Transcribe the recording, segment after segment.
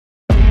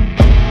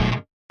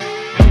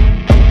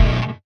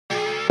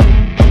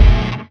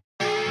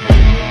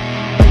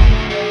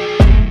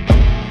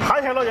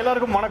hello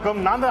எல்லாருக்கும் வணக்கம்.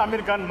 நான் தான்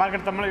அமீர் கான்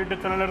மார்க்கெட் தமிழ்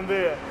யூடியூப் சேனல்ல இருந்து.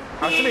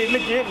 ஆக்சுவலி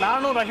இன்னைக்கு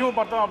நானும் ரஹீமும்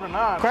பார்த்தோம்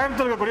அப்படின்னா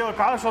கோயம்புத்தூர் இருக்கக்கூடிய ஒரு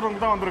கார்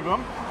ஷோரூமுக்கு தான்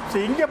வந்திருக்கோம். ஸோ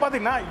இங்கே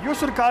பார்த்தீங்கன்னா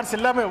யூஸ்டு கார்ஸ்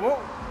எல்லாமே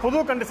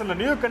புது கண்டிஷனில்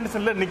நியூ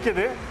கண்டிஷனில்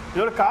நிற்கிது.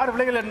 இதோட கார்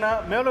விலைகள் என்ன,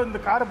 மேலும்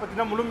இந்த காரை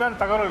பற்றினா முழுமையான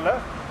தகவல் இல்லை.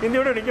 இந்த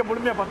வீடியோ நீங்கள்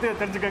முழுமையாக பார்த்து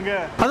தெரிஞ்சுக்கோங்க.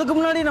 அதுக்கு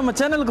முன்னாடி நம்ம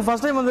சேனலுக்கு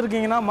ஃபஸ்ட் டைம்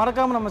வந்திருக்கீங்கன்னா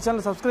மறக்காமல் நம்ம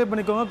சேனல் சப்ஸ்கிரைப்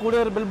பண்ணிக்கோங்க.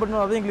 கூட ஒரு பெல்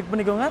பட்டன் அதையும் கிளிக்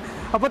பண்ணிக்கோங்க.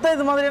 அப்போ தான்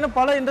இது மாதிரியான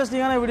பல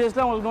இன்ட்ரெஸ்டிங்கான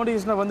வீடியோஸ்லாம் உங்களுக்கு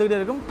நோட்டிஃபிகேஷன் வந்துகிட்டே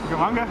இருக்கும்.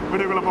 வாங்க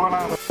வீடியோக்குள்ளே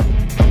போகலாம்.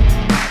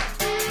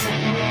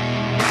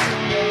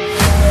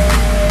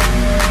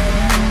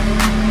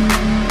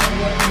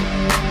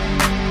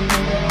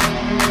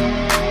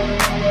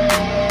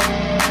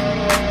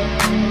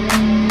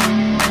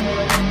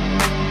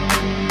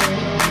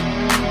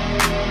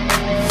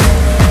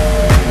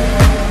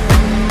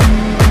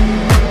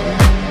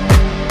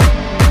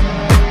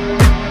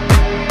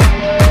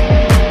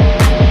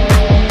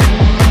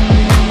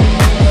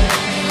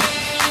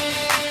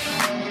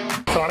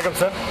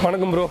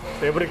 வணக்கம் ப்ரோ,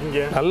 எப்படி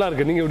இருக்கீங்க? நல்லா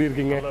இருக்கு. நீங்க எப்படி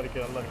இருக்கீங்க?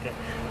 நல்லா இருக்கேன்.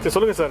 சரி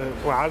சொல்லுங்க சார்.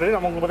 ஆல்ரெடி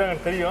நம்ம உங்களுக்கு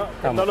எனக்கு தெரியும்,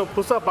 இருந்தாலும்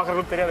புதுசாக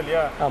பார்க்குறதுக்கு தெரியாது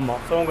இல்லையா? ஆமாம்.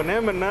 ஸோ உங்கள்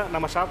நேம் என்ன,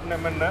 நம்ம ஷாப்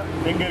நேம் என்ன,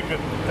 எங்கே இருக்கு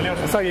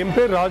தெளிவாக சார்? என்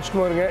பேர்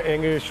ராஜ்குமாருங்க.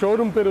 எங்கள்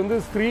ஷோரூம் பேர் வந்து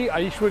ஸ்ரீ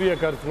ஐஸ்வர்யா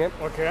கார்ஸுங்க.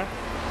 ஓகே.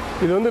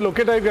 இது வந்து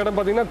லொக்கேட் ஆகிருக்க இடம்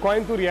பார்த்தீங்கன்னா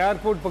கோயம்புத்தூர்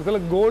ஏர்போர்ட்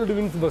பக்கத்தில்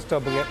கோல்டுவின்ஸ் பஸ்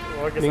ஸ்டாப்புங்க.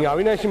 நீங்கள்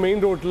அவினாஷி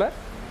மெயின் ரோட்டில்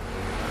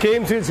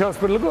KMCH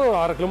ஹாஸ்பிட்டலுக்கு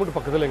 6 கிலோமீட்டர்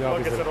பக்கத்தில் எங்கள்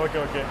ஆஃபீஸ். Sir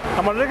okay.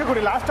 நம்ம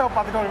இருக்கக்கூடிய லாஸ்ட்டாக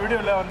பார்த்துட்டு ஒரு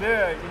வீடியோவில் வந்து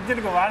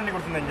இன்ஜினுக்கு வாரண்டி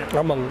கொடுத்துருந்தீங்க.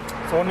 ஆமாங்க.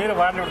 ஸோ 1 இயர்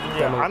வாரண்டி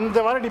கொடுத்தீங்க.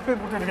 அந்த வாரண்டி இப்போ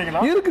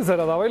கொடுத்துருக்கீங்களா? இருக்குது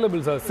சார், அது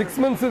அவைலபிள் சார். 6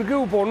 months இருக்குது,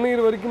 இப்போ 1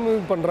 year வரைக்கும்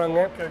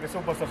பண்ணுறாங்க.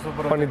 சூப்பர் சார்,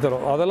 சூப்பர்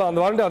பண்ணித்தரோம். அதெல்லாம்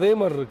அந்த வாரண்டி அதே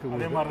மாதிரி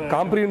இருக்குது.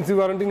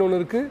 காம்ப்ரிஹென்சிவ் வாரண்டின்னு ஒன்று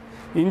இருக்குது,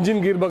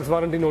 இன்ஜின் கியர் பாக்ஸ்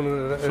வாரண்டின்னு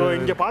ஒன்று. ஸோ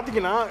இங்கே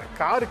பார்த்தீங்கன்னா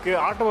காருக்கு,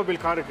 ஆட்டோமொபைல்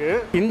காருக்கு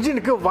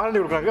இன்ஜினுக்கு வாரண்டி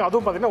கொடுக்குறாங்க.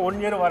 அதுவும் பார்த்தீங்கன்னா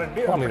 1 year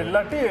வாரண்டி, அப்படி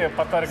இல்லாட்டி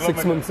 10,000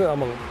 6 months.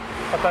 ஆமாங்க,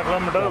 10,000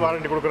 கிலோமீட்டர்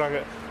வாரண்டி கொடுக்குறாங்க.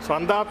 ஸோ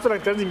அந்த ஆப்ஷன்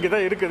எனக்கு தெரிஞ்சு இங்கே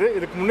தான் இருக்குது.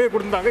 இதுக்கு முன்னே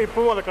கொடுத்தாங்க,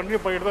 இப்போவும் அதை கண்டினியூ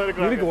பண்ணிட்டு தான்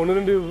இருக்கு.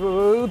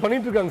 1-2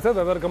 பண்ணிட்டு இருக்காங்க சார்.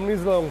 வெவ்வேறு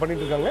கம்பெனிஸில் அவங்க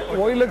பண்ணிட்டு இருக்காங்க.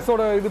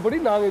 OLXோட இதுபடி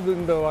நாங்கள்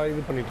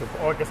இது பண்ணிட்டு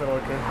இருக்கோம்.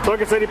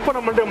 Okay sir. இப்போ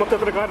நம்ம மொத்தம்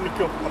எத்தனை கார்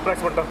நிற்கும்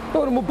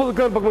அப்ராக்சிமேட்டாக? ஒரு 30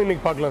 கார் பக்கம்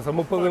இன்னைக்கு பார்க்கலாம் சார்.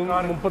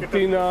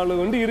 34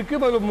 வண்டி இருக்கு.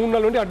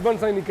 3-4 வண்டி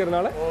அட்வான்ஸ் ஆகி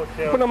நிற்கிறதுனால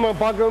இப்போ நம்ம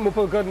பார்க்க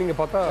 30 கார்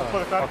நீங்கள் பார்த்தா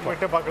 30 கார்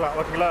போயிட்டே பார்க்கலாம்.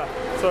 ஓகேங்களா?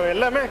 ஸோ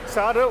எல்லாமே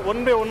சார்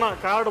 1 by 1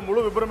 காரோட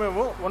முழு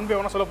விபரமேவும் 1 by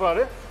 1 சொல்ல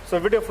போறாரு. ஸோ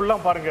வீடியோ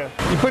ஃபுல்லாக பாருங்க.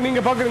 இப்போ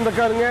நீங்கள் பார்க்குற இந்த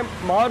காருங்க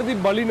மாருதி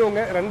பலினோங்க,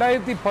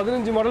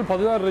 2015 மாடல்,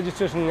 16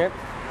 ரெஜிஸ்ட்ரேஷனுங்க,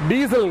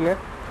 டீசலுங்க.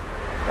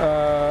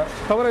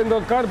 தவிர இந்த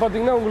கார்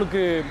பார்த்தீங்கன்னா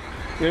உங்களுக்கு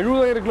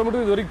 70,000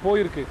 கிலோமீட்டர் இது வரைக்கும்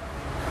போயிருக்கு.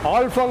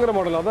 ஆல்ஃபாங்கிற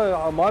மாடல்,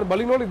 அதான்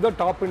பலினோட இதுதான்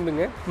டாப்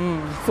எண்டுங்க.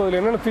 ஸோ இதில்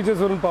என்னென்ன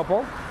ஃபீச்சர்ஸ் வரும்னு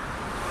பார்ப்போம்.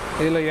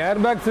 இதில்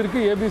ஏர் பேக்ஸ்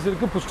இருக்குது, ஏபிஎஸ்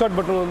இருக்குது, புஷ் ஸ்டார்ட்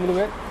பட்டன்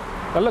வந்துடுங்க.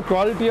 நல்ல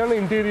குவாலிட்டியான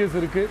இன்டீரியர்ஸ்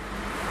இருக்குது.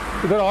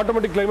 இதில்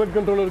ஆட்டோமேட்டிக் கிளைமேட்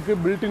கண்ட்ரோல்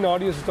இருக்குது, பில்டின்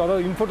ஆடியோ சிஸ்டம்,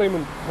 அதாவது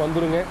இன்ஃபோடைன்மெண்ட்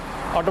வந்துடுங்க.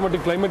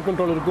 ஆட்டோமேட்டிக் கிளைமேட்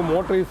கண்ட்ரோல் இருக்குது,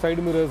 மோட்டரைஸ்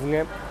சைடு மிரர்ஸுங்க.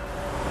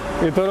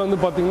 இது தவிர வந்து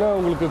பார்த்தீங்கன்னா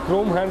உங்களுக்கு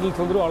க்ரோம் ஹேண்டில்ஸ்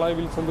வந்துடும், அலாய்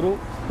வீல்ஸ் வந்துடும்,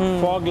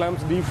 ஃபாக்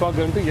லேம்ப்ஸ், டிஃபாக்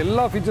லேம்ப்ஸ்,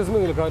 எல்லா ஃபீச்சர்ஸுமே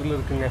இதில் காரில்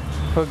இருக்குங்க.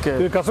 ஓகே.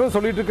 இது கஸ்டமர்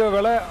சொல்லிட்டு இருக்க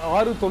விலை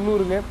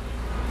 690ங்க.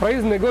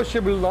 ப்ரைஸ்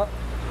நெகோஷியபிள் தான்.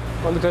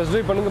 வந்து டெஸ்ட்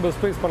ட்ரைவ் பண்ணுங்கள்,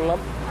 பெஸ்ட் ப்ரைஸ்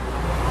பண்ணலாம்.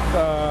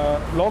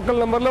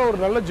 லோக்கல் நம்பரில் ஒரு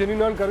நல்ல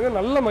ஜெனியூனான காருங்க,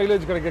 நல்ல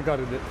மைலேஜ் கிடைக்க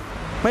கார் இது.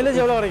 மைலேஜ்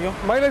எவ்வளோ வரைக்கும்?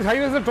 மைலேஜ்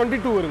ஹைவேஸில்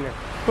 22 வருங்க.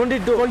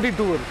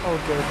 22 வரும்.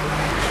 ஓகே.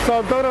 ஸோ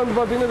அது தவிர வந்து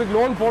பார்த்தீங்கன்னா இதுக்கு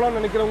லோன் போகலான்னு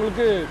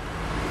நினைக்கிறவங்களுக்கு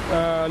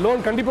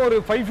லோன் கண்டிப்பாக ஒரு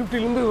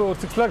 550லேருந்து ஒரு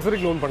 6 lakhs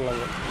வரைக்கும் லோன்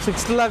பண்ணலாங்க.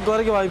 6 lakh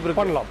வரைக்கும் வாய்ப்பு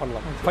இருக்கு. பண்ணலாம்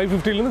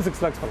 550லேருந்து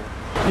 6 lakhs பண்ணலாம்.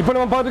 இப்போ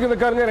நம்ம பார்த்துக்க இந்த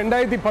காருங்க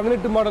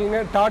 2018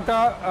 மாடலுங்க, டாடா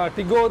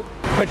டிகோர்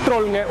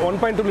பெட்ரோலுங்க,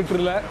 1.2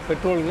 லிட்டரில்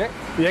பெட்ரோலுங்க.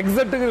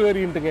 எக்ஸட்டுக்கு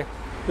வேரியண்ட்டுங்க.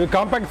 இது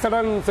காம்பேக்ட்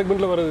செடான்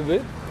செக்மெண்ட்டில் வருது இது.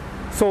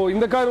 ஸோ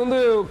இந்த கார்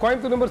வந்து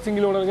கோயம்புத்தூர் நம்பர்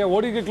சிங்கிள் ஓனருங்க.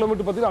 ஓடிக்க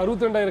கிலோமீட்டர் பார்த்தீங்கன்னா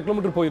 62,000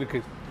 கிலோமீட்டர்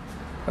போயிருக்கு.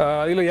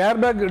 இதில்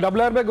ஏர்பேக்,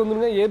 டபுள் ஏர்பேக்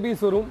வந்துருங்க,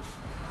 ஏபிஎஸ் வரும்,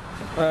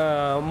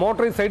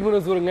 மோட்டரைஸ் சைட்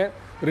மிரர்ஸ் வருங்க,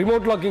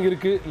 ரிமோட் லாக்கிங்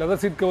இருக்குது, லெதர்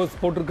சீட் கவர்ஸ்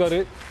போட்டிருக்காரு,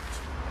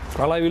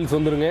 அலாய் வீல்ஸ்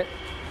வந்துருங்க.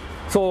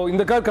 ஸோ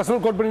இந்த கார்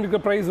கஸ்டமர் கோட் பண்ணிட்டு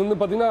இருக்க ப்ரைஸ் வந்து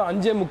பார்த்தீங்கன்னா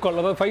 5.25,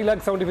 அதாவது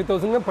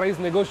 5,75,000. ப்ரைஸ்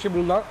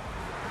நெகோஷியபிள் தான்.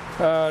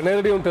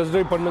 நேரடியாக ஒன்று டெஸ்ட்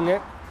ட்ரைவ் பண்ணுங்க,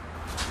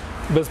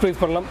 பெஸ்ட்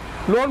ப்ரைஸ் பண்ணலாம்.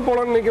 லோன்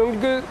போகலான்னு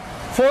நினைக்கிறவங்களுக்கு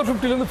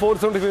 450லேருந்து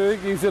 475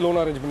 வரைக்கும் ஈஸியாக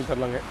லோன் அரேஞ்ச் பண்ணி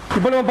தரலாங்க.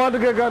 இப்போ நம்ம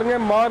பார்த்து காருங்க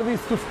மாருதி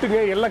ஸ்விஃப்ட்டுங்க,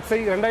 LXi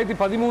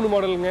 2013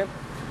 மாடலுங்க,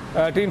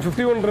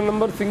 T51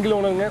 நம்பர், சிங்கிள்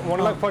ஓனருங்க,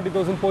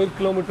 1,40,000 போயிருக்கு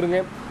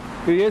கிலோமீட்டருங்க.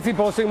 இது ஏசி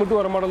பவர் ஸ்டேரிங் மட்டும்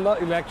வர மாடல் தான்.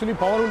 இது ஆக்சுவலி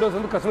பவர் விண்டோஸ்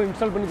வந்து கஸ்டமர்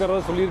இன்ஸ்டால் பண்ணி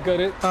தரதா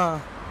சொல்லியிருக்காரு.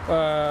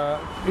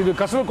 இது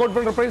கஸ்டமர் கோட்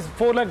பண்ணுற ப்ரைஸ்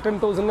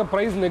 4,10,000.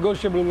 ப்ரைஸ்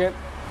நெகோஷியபிளுங்க.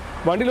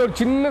 வண்டியில் ஒரு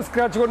சின்ன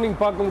ஸ்க்ராட்ச் கூட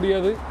நீங்கள் பார்க்க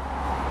முடியாது.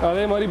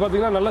 அதே மாதிரி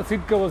பார்த்தீங்கன்னா நல்ல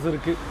சீட் கவர்ஸ்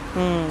இருக்குது.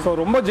 ஸோ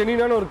ரொம்ப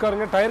ஜெனியூனான ஒரு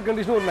காருங்க. டயர்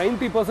கண்டிஷன் ஒரு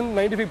 90%,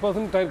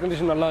 95% டயர்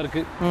கண்டிஷன் நல்லா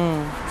இருக்குது.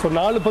 ஸோ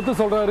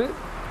 410 சொல்கிறாரு.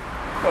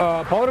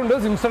 பவர்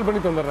விண்டோஸ் இன்ஸ்டால்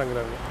பண்ணி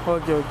தந்துடுறாங்க.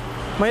 ஓகே.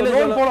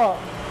 மைலேஜ் போகலாம்.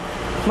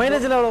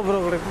 மைலேஜில் எவ்வளோ ப்ரோ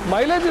கிடைக்கும்?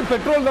 மைலேஜ்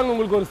பெட்ரோல் தாங்க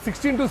உங்களுக்கு ஒரு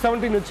 16 to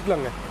 17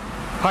 வச்சுக்கலாங்க.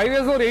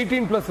 ஹைவேஸ் ஒரு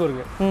 18+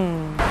 வருங்க.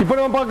 இப்போ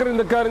நம்ம பார்க்குற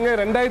இந்த காருங்க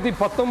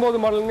 2019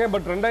 மாடலுங்க,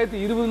 பட்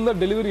 2020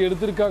 தான் டெலிவரி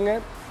எடுத்திருக்காங்க.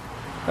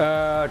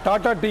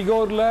 டாடா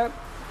டிகோரில்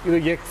இது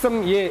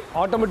XMA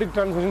automatic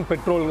transmission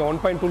பெட்ரோலுங்க,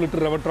 1.2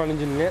 litre Revotron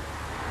இன்ஜினுங்க.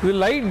 இது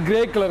லைட்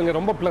கிரே கலருங்க,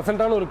 ரொம்ப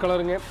பிளசண்டான ஒரு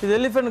கலருங்க. இது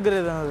எலிஃபென்ட் கிரே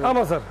தான்.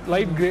 ஆமாம் sir,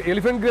 light grey,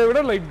 elephant grey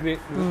விட லைட் கிரே.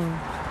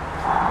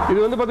 இது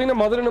வந்து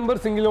பார்த்தீங்கன்னா மதுரை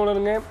நம்பர் சிங்கிள்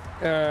ஓனருங்க.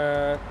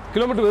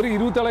 கிலோமீட்டர் வெறும்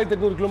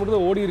 27,800 கிலோமீட்டர்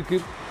தான் ஓடி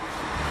இருக்குது.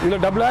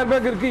 இதில் டபுள் ஏர்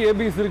பேக் இருக்குது,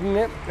 ஏபிஎஸ்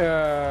இருக்குங்க,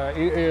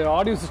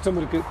 ஆடியோ சிஸ்டம்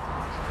இருக்குது.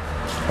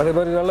 அதே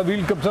மாதிரி நல்ல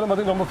வீல் கப்ஸ் எல்லாம்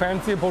பார்த்தீங்கன்னா ரொம்ப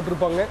ஃபேன்சியாக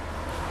போட்டிருப்பாங்க.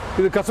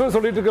 இது கஸ்டமர்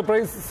சொல்லிட்டு இருக்க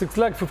ப்ரைஸ்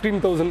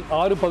 6,15,000,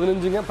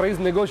 6,15ங்க. ப்ரைஸ்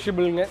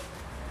நெகோஷியபிளுங்க.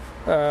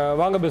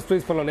 வாங்க பெஸ்ட்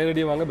ப்ரைஸ் பண்ணலாம்,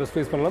 நேரடியாக வாங்க பெஸ்ட்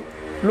ப்ரைஸ் பண்ணலாம்.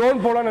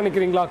 லோன் போகலான்னு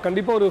நினைக்கிறீங்களா?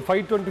 கண்டிப்பாக ஒரு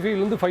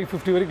 525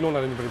 550 வரைக்கும் லோன்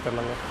அரேஞ்ச் பண்ணி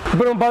தரலாங்க.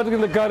 இப்போ நம்ம பார்த்துக்கு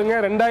இந்த காருங்க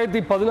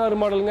 2016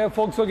 மாடலுங்க,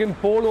 Volkswagen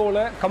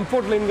போலோவில்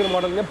கம்ஃபர்ட் லைன்கிற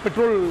மாடலுங்க,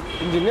 பெட்ரோல்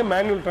இன்ஜினுங்க,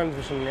 மேனுவல்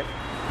டிரான்ஸ்மிஷனுங்க.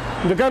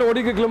 இந்த கார்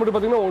ஓடிக்க கிலோமீட்டர்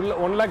பார்த்தீங்கன்னா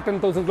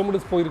 1,10,000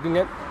 கிலோமீட்டர்ஸ்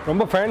போயிருக்குங்க.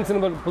 ரொம்ப ஃபேன்சி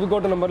நம்பர்,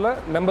 புதுக்கோட்டை நம்பரில்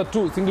நம்பர்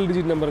 2 சிங்கிள்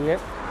டிஜிட் நம்பருங்க.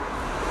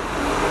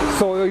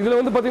 ஸோ இதில்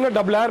வந்து பார்த்தீங்கன்னா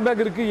டபுள் ஏர்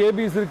பேக் இருக்குது,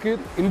 ஏபிஎஸ்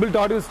இருக்குது,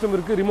 இன்பில்ட் ஆடியோ சிஸ்டம்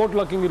இருக்குது, ரிமோட்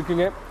லாக்கிங்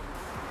இருக்குங்க.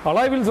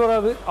 அலாய் வீல்ஸ்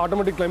வராது,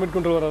 ஆட்டோமேட்டிக் கிளைமேட்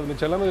கண்ட்ரோல் வராது,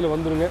 மிச்சம் எல்லாமே இதில்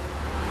வந்துருங்க.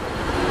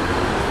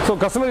 ஸோ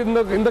கஸ்டமர்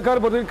இந்த கார்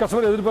பொறுத்தவரைக்கும்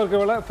கஸ்டமர்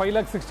எதிர்பார்க்க வேலை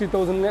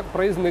 5,60,000ங்க.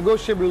 ப்ரைஸ்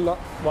நெகோஷியபிள் தான்.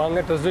 வாங்க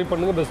டெஸ்ட் ட்ரைவ்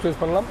பண்ணுங்கள், பெஸ்ட்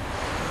ப்ரைஸ் பண்ணலாம்.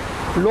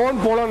 லோன்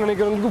போகலான்னு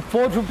நினைக்கிறவங்களுக்கு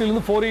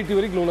 450 480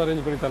 வரைக்கும் லோன்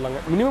அரேஞ்ச் பண்ணி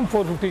தரலாங்க. மினிமம்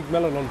 450க்கு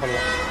மேலே லோன்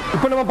பண்ணலாம்.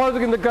 இப்போ நம்ம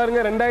பார்த்துக்கு இந்த காருங்க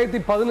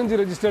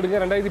 2015 ரெஜிஸ்டர்டுங்க,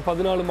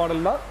 2014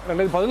 மாடல் தான்.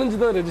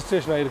 2015 தான்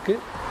ரெஜிஸ்ட்ரேஷன் ஆயிருக்கு.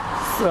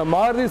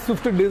 Maruti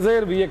Swift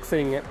desire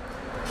விஎக்ஸ்ஐங்க,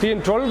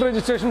 TN12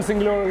 registration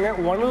single ஓனருங்க.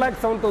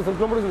 1,07,000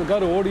 kilometres இந்த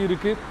கார் ஓடி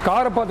இருக்கு.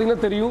 காரை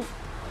பார்த்தீங்கன்னா தெரியும்,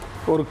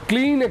 ஒரு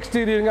க்ளீன்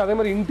எக்ஸ்டீரியருங்க. அதே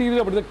மாதிரி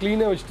இன்டீரியர் அப்படி தான்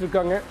க்ளீனாக வச்சுட்டு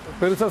இருக்காங்க.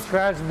 பெருசாக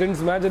ஸ்க்ராட்ச்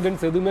டென்ஸ் மேஜர்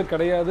டென்ஸ் எதுவுமே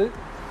கிடையாது.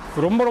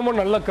 ரொம்ப ரொம்ப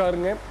நல்ல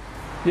காருங்க.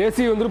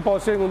 ஏசி வந்துடும்,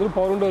 பவர் ஸ்டேரிங் வந்துடும்,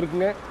 பவர் விண்டோ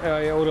இருக்குங்க.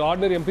 ஒரு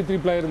ஆர்டினரி MP3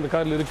 பிளேயர் இந்த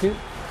காரில் இருக்குது.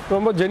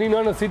 ரொம்ப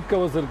ஜெனியூனான சீட்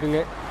கவர்ஸ்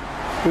இருக்குங்க.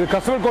 இது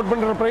கஸ்டமர் கோட்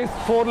பண்ணுற ப்ரைஸ்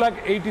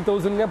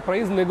 4,80,000ங்க.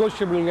 ப்ரைஸ்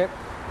நெகோஷியபிளுங்க.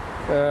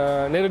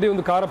 நேரடியாக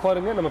வந்து காரை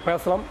பாருங்கள், நம்ம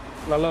பேசலாம்,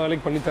 நல்ல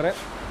வேலைக்கு பண்ணித்தரேன்.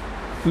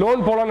 லோன்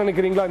போகலான்னு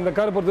நினைக்கிறீங்களா? இந்த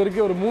காரை பொறுத்த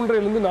வரைக்கும் ஒரு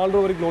 3,000 4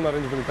 ரூபா வரைக்கும் லோன்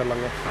அரேஞ்ச் பண்ணி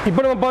தரலாங்க. இப்போ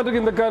நம்ம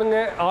பார்த்துருக்கு இந்த காருங்க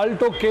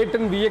Alto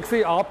K10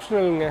 VXI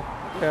ஆப்ஷனலுங்க.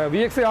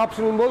 VXI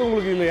option போது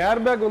உங்களுக்கு இதில்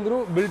ஏர் பேக்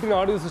வந்துடும், பில்டின்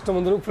ஆடியோ சிஸ்டம்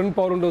வந்துடும், ஃப்ரண்ட்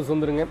பவர் விண்டோஸ்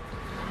வந்துருங்க.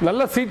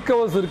 நல்ல சீட்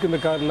கவர்ஸ் இருக்குது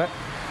இந்த காரில்.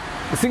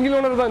 சிங்கிள்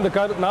ஓனர் தான் இந்த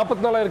car.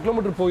 44,000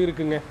 kilometre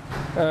போயிருக்குங்க.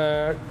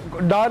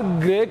 Dark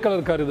grey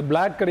colour car, இது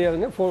பிளாக்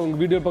கிடையாதுங்க.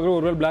 வீடியோ பார்க்குற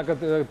ஒருவேளை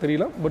பிளாக்காக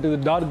தெரியல, பட் இது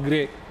டார்க்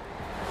கிரே.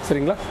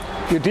 சரிங்களா?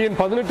 இது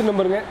TN18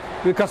 நம்பருங்க.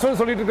 இது கஸ்டமர்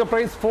சொல்லிட்டு இருக்க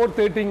ப்ரைஸ்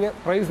 430ங்க.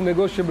 ப்ரைஸ்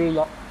நெகோஷியபிள்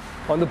தான்.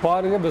 வந்து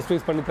பாருங்கள், பெஸ்ட்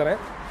ப்ரைஸ் பண்ணித்தரேன்.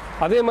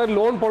 அதே மாதிரி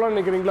லோன் போகலான்னு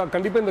நினைக்கிறீங்களா?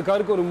 கண்டிப்பாக இந்த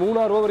காருக்கு ஒரு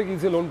 3,000 ரூபா வரைக்கும்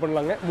ஈஸியாக லோன்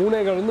பண்ணலாங்க.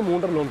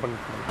 3,500 லோன்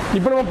பண்ணிக்கலாம்.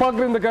 இப்போ நம்ம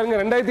பார்க்குற இந்த காருங்க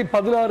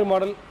 2016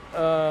 model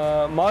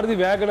Maruti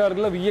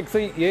வேகனார்ல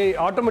VXI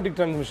automatic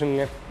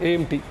டிரான்ஸ்மிஷனுங்க,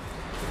 AMT.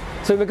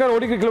 So இந்த கார்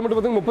ஓடிக்கிற கிலோமீட்டர்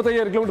பார்த்தீங்கன்னா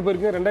 35,000 கிலோமீட்டர்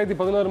போயிருக்குங்க.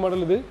 2016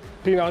 மாடல். இது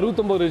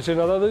TN69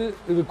 ரெஜிஸ்ட்ரேஷன். அதாவது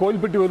இது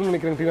கோயில்பட்டி வரும்னு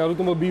நினைக்கிறேன்.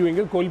 TN69B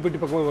வைங்க,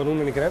 கோயில்பட்டி பக்கம்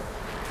வரும்னு நினைக்கிறேன்.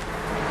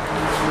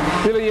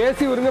 இதில்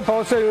ஏசி வருங்க,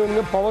 பவர் ஸ்டேரிங்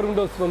வருங்க, பவர்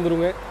விண்டோஸ்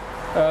வந்துருங்க,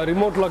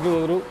 ரிமோட் லாக்கிங்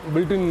வந்துடும்,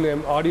 பில்டின்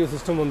ஆடியோ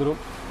சிஸ்டம் வந்துடும்.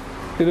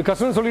 இது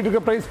கஸ்டமர் சொல்லிட்டு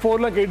இருக்க ப்ரைஸ்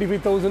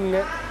 4,85,000ங்க.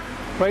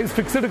 ப்ரைஸ்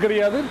ஃபிக்ஸ்டு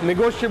கிடையாது,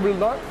 நெகோஷியபிள்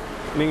தான்.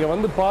 நீங்கள்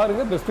வந்து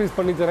பாருங்கள், பெஸ்ட் ப்ரைஸ்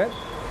பண்ணித்தரேன்.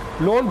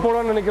 லோன்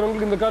போகலான்னு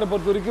நினைக்கிறவங்களுக்கு இந்த காரை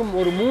பொறுத்த வரைக்கும்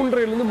ஒரு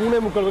 3,500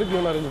 3,300 வரைக்கும்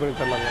லோன் அரேஞ்ச் பண்ணி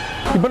தரலாங்க.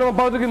 இப்போ நம்ம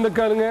பார்த்துக்கு இந்த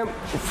காருங்க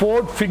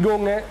ஃபோர்ட்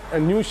ஃபிகோங்க,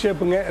 நியூ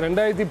ஷேப்புங்க,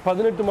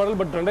 2018 மாடல்.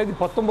 பட்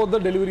 2019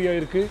 தான் டெலிவரி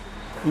ஆகிருக்கு.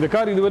 இந்த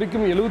கார் இது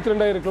வரைக்கும்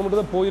 72,000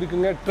 கிலோமீட்டர் தான்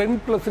போயிருக்குங்க. Trend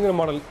ப்ளஸ்ங்கிற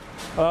model.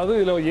 அதாவது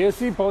இதில்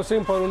AC, power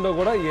steering, power window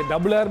கூட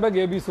டபுள் ஏர் பேக்,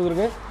 ஏபிஎஸ்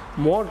வந்துருங்க,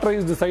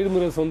 மோட்டரைஸ்டு சைடு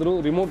மிரர்ஸ் வந்துடும்,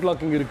 ரிமோட்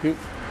லாக்கிங் இருக்குது.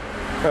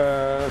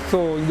 ஸோ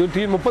இது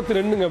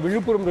TN32ங்க,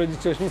 விழுப்புரம்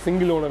ரெஜிஸ்ட்ரேஷன்,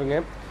 சிங்கிள் ஓனருங்க.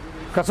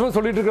 கஸ்டமர்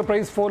சொல்லிட்டு இருக்க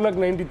ப்ரைஸ்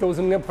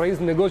 4,90,000ங்க. ப்ரைஸ்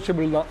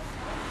நெகோஷியபிள் தான்.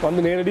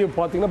 வந்து நேரடியாக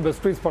பார்த்தீங்கன்னா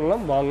பெஸ்ட் ப்ரைஸ்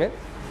பண்ணலாம், வாங்க.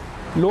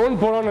 லோன்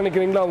போகலான்னு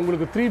நினைக்கிறீங்களா?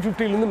 உங்களுக்கு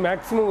 350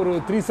 மேக்ஸிமம் ஒரு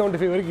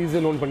 375 வரைக்கும்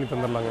ஈஸியாக லோன் பண்ணி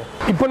தந்துடலாங்க.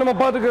 இப்போ நம்ம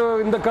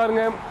பார்த்துக்க இந்த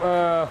காருங்க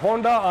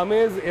Honda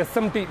Amaze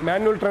SMT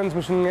manual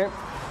டிரான்ஸ்மிஷனுங்க,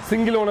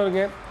 single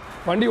ஓனருங்க.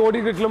 வண்டி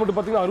ஓடிக்கிற கிலோமீட்டர்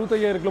பார்த்தீங்கன்னா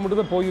 65,000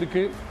 கிலோமீட்டர் தான்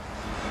போயிருக்கு.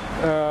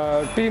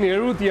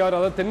 TN76,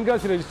 அதாவது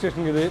தென்காசி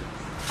ரெஜிஸ்ட்ரேஷன்.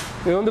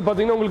 இது வந்து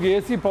பார்த்தீங்கன்னா உங்களுக்கு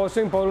AC, power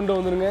steering, power window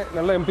வந்துருங்க.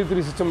 நல்ல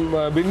MP3 system,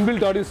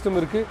 inbuilt audio system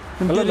இருக்குது.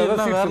 நல்ல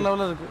வேற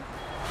லெவலில் இருக்குது,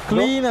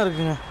 க்ளீனாக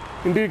இருக்குங்க.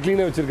 இன்டீரியர்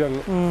க்ளீனாக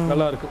வச்சுருக்காங்க,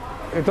 நல்லா இருக்கும்.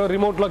 இப்போ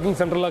ரிமோட் லாக்கிங்,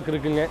 சென்ட்ரல் லாக்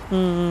இருக்குங்க.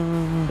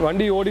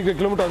 வண்டி ஓடிக்கிற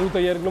கிலோமீட்டர்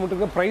 65,000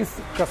 கிலோமீட்டருக்கு. ப்ரைஸ்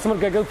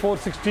கஸ்டமர் கேட்கறது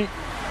 460.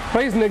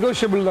 ப்ரைஸ்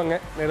நெகோஷியபிள் தாங்க.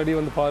 நேரடியாக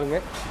வந்து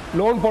பாருங்கள்.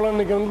 லோன் போகலான்னு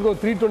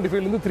நினைக்கிறவங்களுக்கு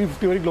 325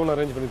 350 வரைக்கும் லோன்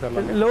அரேஞ்ச் பண்ணி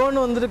தரலாம்.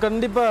 லோன் வந்துட்டு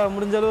கண்டிப்பாக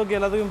முடிஞ்ச அளவுக்கு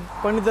எல்லாத்துக்கும்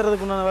பண்ணி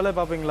தரதுக்கு உண்டான வேலை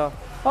பார்ப்பீங்களா?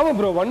 ஆமாம்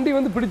ப்ரோ, வண்டி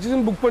வந்து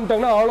பிடிச்சதுன்னு புக்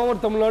பண்ணிட்டாங்கன்னா ஆல்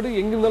ஓவர் தமிழ்நாடு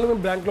எங்கே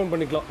இருந்தாலும் பேங்க் லோன்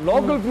பண்ணிக்கலாம்.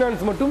 லோக்கல்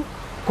ஃபினான்ஸ் மட்டும்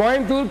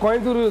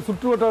கோயம்புத்தூர்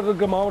சுற்று வட்டார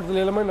இருக்கிற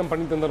மாவட்டத்தில் எல்லாமே நம்ம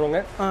பண்ணி தந்துடுவாங்க.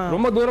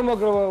 ரொம்ப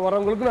தூரமாக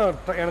வரவங்களுக்கு நான்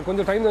எனக்கு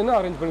கொஞ்சம் டைம் வந்து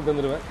அரேஞ்ச் பண்ணி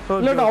தந்துடுவேன்.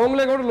 இல்லாட்டி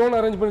அவங்களே கூட லோன்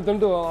அரேஞ்ச்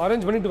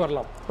பண்ணிட்டு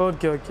வரலாம்.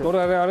 Okay okay. ஒரு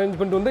அரேஞ்ச்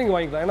பண்ணிட்டு வந்து இங்கே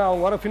வாங்கிக்கலாம். ஏன்னா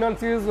அவங்க வர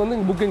ஃபினான்சியர்ஸ் வந்து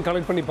இங்கே புக்கிங்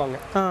கலெக்ட் பண்ணிப்பாங்க.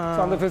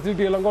 ஸோ அந்த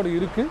ஃபெசிலிட்டி எல்லாம் கூட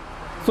இருக்குது.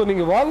 ஸோ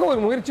நீங்கள் வாங்க,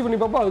 ஒரு முயற்சி பண்ணி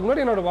பார்ப்போம். அதுக்கு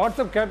முன்னாடி என்னோட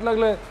வாட்ஸ்அப்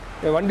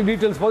கேட்டலாகில் வண்டி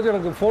டீட்டெயில்ஸ் பார்த்து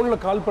எனக்கு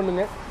ஃபோனில் கால்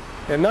பண்ணுங்கள்.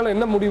 என்னால்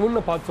என்ன முடியும்னு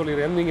நான் பார்த்து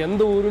சொல்லிடுறேன். நீங்கள்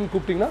எந்த ஊருன்னு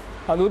கூப்பிட்டீங்கன்னா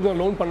அந்த ஊருக்கு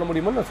நான் லோன் பண்ண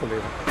முடியுமான்னு நான்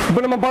சொல்லிடுறேன்.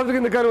 இப்போ நம்ம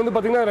பார்த்துக்க இந்த கார் வந்து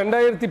பார்த்தீங்கன்னா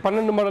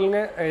 2012 மாடலுங்க,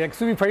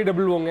 XUV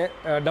 500ங்க,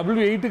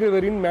 W8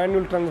 variant,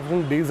 manual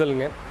transmission,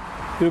 டீசலுங்க.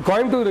 இது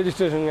கோயம்புத்தூர்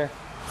ரெஜிஸ்ட்ரேஷனுங்க,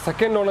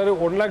 செகண்ட் ஓனர்,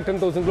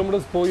 1,10,000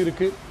 கிலோமீட்டர்ஸ்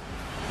போயிருக்கு.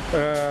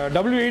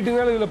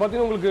 W8னால இதில்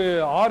பார்த்தீங்கன்னா உங்களுக்கு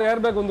 6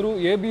 ஏர் பேக் வந்துடும்,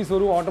 ஏபிஎஸ்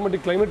வரும்,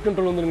 ஆட்டோமேட்டிக் கிளைமேட்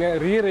கண்ட்ரோல் வந்துருங்க,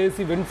 ரியர்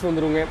ஏசி வென்ட்ஸ்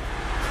வந்துருங்க,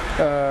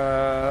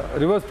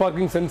 ரிவர்ஸ்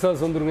பார்க்கிங்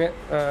சென்சார்ஸ் வந்துருங்க,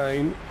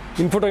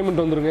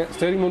 இன்ஃபோடைன்மெண்ட் வந்துருங்க,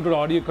 ஸ்டேரிங் மவுண்டட்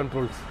ஆடியோ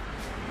கண்ட்ரோல்ஸ்.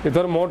 இது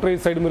தவிர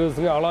motorised side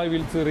மிரர்ஸுங்க, alloy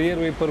wheels,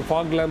 rear wiper,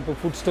 fog lamp,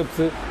 food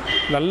steps,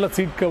 நல்ல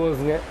சீட்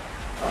கவர்ஸுங்க,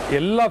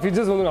 எல்லா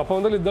ஃபீச்சர்ஸ் வந்துருங்க. அப்போ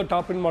வந்து இதுதான்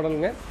டாப் இன்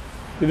மாடலுங்க.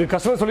 இது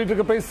கஸ்டமர் சொல்லிட்டு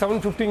இருக்க ப்ரைஸ்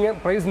 750ங்க.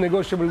 ப்ரைஸ்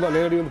நெகோஷியபிள் தான்.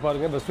 நேரடி வந்து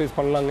பாருங்கள், பெஸ்ட் ப்ரைஸ்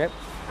பண்ணலாங்க.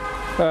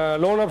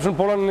 லோன் ஆப்ஷன்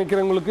போகலான்னு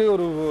நினைக்கிறவங்களுக்கு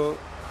ஒரு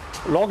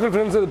லோக்கல்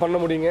ஃப்ரெண்ட்ஸ் இது பண்ண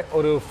முடியுங்க.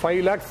 ஒரு 5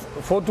 lakhs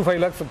 4 to 5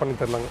 lakhs பண்ணி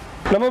தரலாங்க.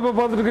 நம்ம இப்போ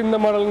பார்த்துட்டு இந்த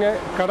மாடலுங்க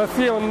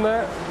கடைசியாக வந்த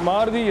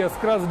மாருதி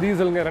எஸ்-கிராஸ்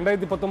டீசலுங்க.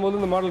 2019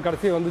 இந்த மாடல்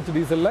கடைசியாக வந்துச்சு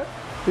டீசலில்.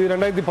 இது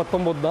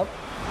 2019 தான்.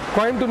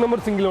 Coimbatore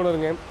number single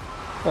ஓனருங்க.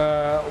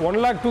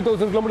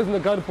 1,02,000 கிலோமீட்டர்ஸ்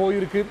இந்த கார்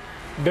போயிருக்கு.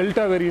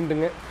 டெல்டா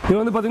வேரியண்ட்டுங்க. இது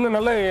வந்து பார்த்தீங்கன்னா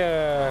நல்ல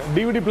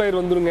டிவிடி பிளேயர்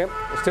வந்துருங்க.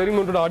 ஸ்டேரிங்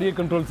மவுண்டட் ஆடியோ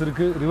கண்ட்ரோல்ஸ்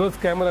இருக்குது,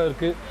 ரிவர்ஸ் கேமரா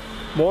இருக்குது,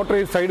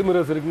 மோட்டரைஸ் சைடு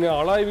மிரர்ஸ் இருக்குங்க,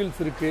 அலாய்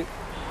வீல்ஸ் இருக்குது,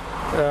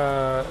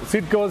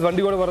 சீட் கவர்ஸ்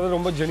வண்டியோட வரது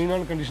ரொம்ப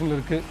ஜெனியூனான கண்டிஷனில்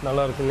இருக்குது,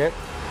 நல்லா இருக்குங்க.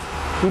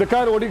 இந்த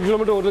கார் ஓடி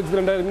கிலோமீட்டர்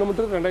 1,02,000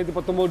 கிலோமீட்டர்,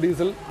 2019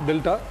 டீசல்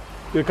டெல்டா.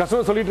 இது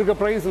கஸ்டமர் சொல்லிட்டு இருக்க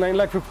ப்ரைஸ்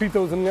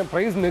 9,50,000ங்க.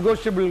 ப்ரைஸ்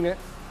நெகோஷியபிளுங்க.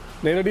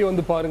 நேரடியாக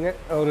வந்து பாருங்கள்.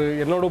 ஒரு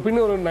என்னோட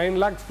ஒப்பீனியன் ஒரு 9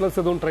 lakhs ப்ளஸ்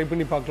எதுவும் ட்ரை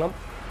பண்ணி பார்க்கலாம்.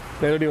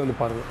 நேரடியாக வந்து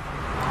பாருங்கள்.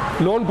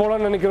 லோன்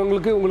போகலான்னு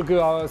நினைக்கிறவங்களுக்கு உங்களுக்கு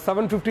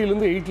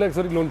 750லேருந்து 8 lakhs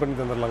வரைக்கும் லோன் பண்ணி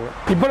தந்துடலாங்க.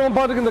 இப்போ நம்ம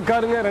பார்த்துக்க இந்த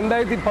காருங்க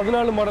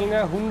 2014 மாடலுங்க.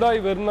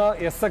 Hyundai Verna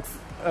SX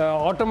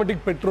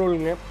automatic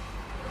பெட்ரோலுங்க.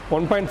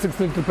 1.6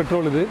 litre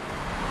petrol. இது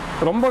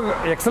ரொம்ப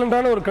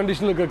எக்ஸலண்ட்டான ஒரு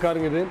கண்டிஷனில் இருக்கிற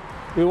காருங்க.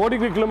 இது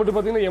ஓடிக்கிற கிலோமீட்டர்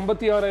பார்த்தீங்கன்னா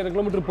 86,000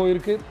 கிலோமீட்டர்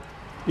போயிருக்கு.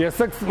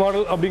 எஸ்எக்ஸ்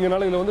மாடல்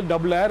அப்படிங்கிறனால இதில் வந்து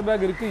டபுள் ஏர்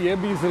பேக் இருக்குது,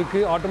 ஏபிஎஸ்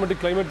இருக்குது,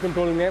 ஆட்டோமேட்டிக் கிளைமேட்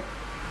கண்ட்ரோலுங்க,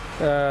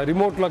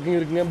 ரிமோட் லாக்கிங்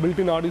இருக்குங்க,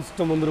 பில்டின் ஆடியோ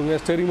சிஸ்டம் வந்துருங்க,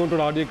 steering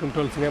mounted audio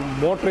கண்ட்ரோல்ஸுங்க,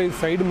 motorised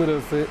side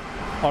mirrors,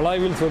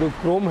 alloy wheels வரும்,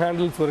 குரோம்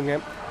ஹேண்டில்ஸ் வருங்க,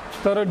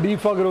 தர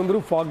டீஃபாகர்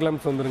வந்துடும், ஃபாக்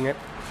லேம்ப்ஸ் வந்துருங்க.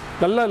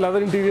 நல்ல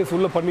லெதர் இன்டீரியர்ஸ்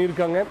உள்ளே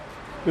பண்ணியிருக்காங்க.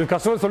 இது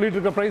கஸ்டமர் சொல்லிட்டு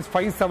இருக்க ப்ரைஸ்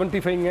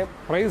 575ங்க.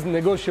 ப்ரைஸ்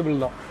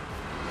நெகோஷியபிள் தான்.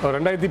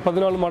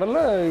 2014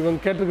 மாடலில் இவங்க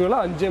கேட்டிருக்கல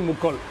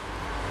 5.25.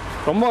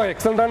 ரொம்ப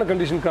எக்ஸலண்ட்டான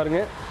கண்டிஷன் காருங்க.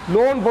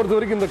 லோன் பொறுத்த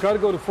வரைக்கும் இந்த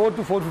காருக்கு ஒரு 4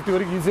 to 450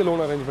 வரைக்கும் ஈஸியாக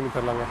லோன் அரேஞ்ச் பண்ணி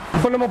தரலாங்க.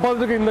 இப்போ நம்ம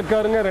பார்த்துருக்க இந்த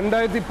காருங்க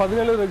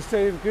 2017 ரெஜிஸ்டர்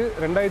ஆகிருக்கு.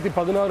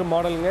 2016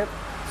 மாடலுங்க.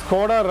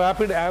 Skoda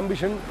rapid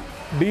ambition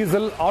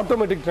diesel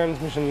automatic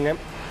டிரான்ஸ்மிஷனுங்க.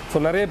 So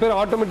நிறைய பேர்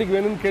ஆட்டோமேட்டிக்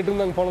வேணும்னு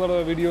கேட்டிருந்தாங்க போன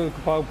தடவை வீடியோ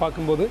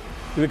பார்க்கும்போது.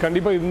 இது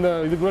கண்டிப்பாக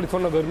இதுக்கு முன்னாடி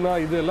சொன்ன வெர்னா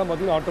இது எல்லாம்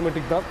பார்த்தீங்கன்னா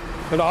ஆட்டோமேட்டிக் தான்.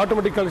 இதோட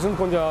ஆட்டோமேட்டிக் கலெக்ஷன்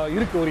கொஞ்சம்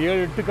இருக்குது. ஒரு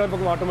 7-8 கார்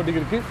பக்கம் ஆட்டோமேட்டிக்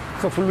இருக்குது.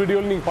 ஸோ ஃபுல்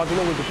வீடியோவில் நீங்கள்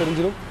பார்த்தீங்கன்னா உங்களுக்கு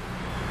தெரிஞ்சிடும்.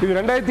 இது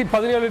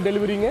 2017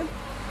 டெலிவரிங்க.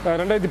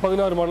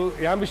 2016 மாடல்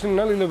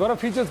ஆம்பிஷன்னால இதில் வர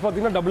ஃபீச்சர்ஸ்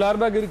பார்த்தீங்கன்னா டபுள் ஏர்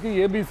பேக் இருக்குது,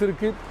 ஏபிஎஸ்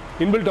இருக்குது,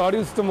 இன்பில்ட்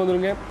ஆடியோ சிஸ்டம்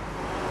வந்துருங்க,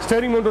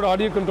 ஸ்டேரிங் மவுண்டட்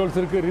ஆடியோ கண்ட்ரோல்ஸ்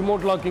இருக்குது,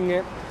 ரிமோட் லாக்கிங்கு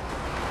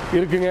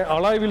இருக்குங்க,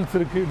 அலாய் வீல்ஸ்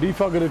இருக்குது,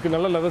 டிஃபாக் இருக்குது,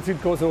 நல்ல லெதர்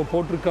சீட் கவர்ஸ்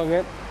போட்டிருக்காங்க.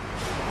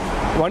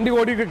 வண்டி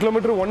ஓடிக்க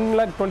கிலோமீட்டர்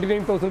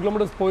 1,29,000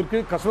 கிலோமீட்டர்ஸ் போயிருக்கு.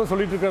 கஸ்டமர்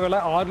சொல்லிட்டு இருக்க வேலை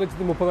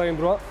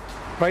 6,30,000 ரூபா.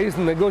 ப்ரைஸ்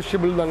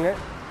நெகோஷியபிள் தாங்க.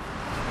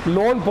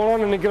 லோன்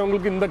போகலான்னு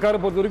நினைக்கிறவங்களுக்கு இந்த காரை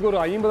பொறுத்த வரைக்கும் ஒரு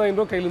 50,000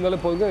 ரூபா கையில்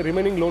இருந்தாலும் போதுங்க,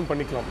 ரிமைனிங் லோன்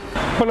பண்ணிக்கலாம்.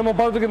 இப்போ நம்ம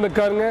பார்த்துக்க இந்த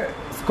காருங்க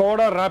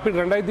ஸ்கோடா ரேபிட்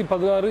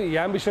 2016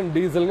 ஆம்பிஷன்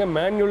டீசலுங்க,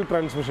 மேனுவல்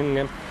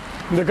டிரான்ஸ்மிஷனுங்க.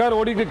 இந்த கார்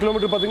ஓடிக்க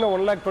கிலோமீட்டர் பார்த்தீங்கன்னா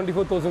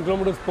 1,24,000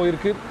 கிலோமீட்டர்ஸ்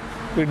போயிருக்கு.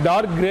 இது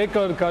dark grey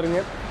colour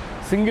காருங்க.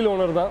 Single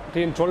owner தான்.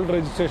 TN12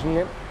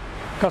 ரெஜிஸ்ட்ரேஷனுங்க.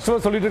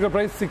 கஸ்டமர் சொல்லிட்டு இருக்க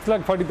ப்ரைஸ்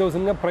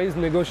 6,40,000ங்க. Price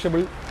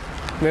negotiable.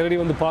 நேரடி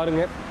வந்து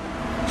பாருங்கள்.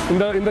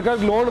 இந்த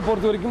காருக்கு லோனை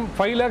பொறுத்த வரைக்கும்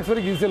 5 lakhs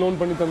வரைக்கும் ஈஸியாக லோன்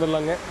பண்ணி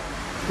தந்துடலாங்க.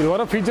 இது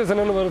வர ஃபீச்சர்ஸ்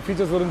என்னென்ன வரும்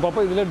ஃபீச்சர்ஸ் வரும்னு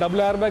பார்ப்போம். இதில்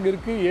டபுள் ஏர் பேக்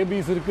இருக்குது,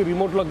 ஏபிஎஸ் இருக்குது,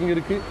 ரிமோட் லாக்கிங்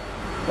இருக்குது,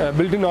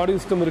 பில்டின் ஆடியோ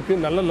சிஸ்டம்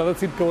இருக்குது, நல்ல லெதர்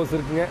சீட் கவர்ஸ்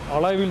இருக்குங்க,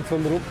 அலாய் வீல்ஸ்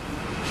வந்துடும்,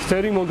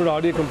 ஸ்டேரிங் மவுண்டட்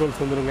ஆடியோ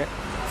கண்ட்ரோல்ஸ் வந்துருங்க.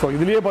 ஸோ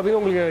இதுலேயே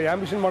பார்த்தீங்கன்னா உங்களுக்கு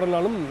ஆம்பிஷன்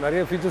மாடல்னாலும்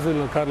நிறைய ஃபீச்சர்ஸ்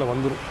இந்த காரில்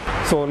வந்துடும்.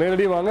 ஸோ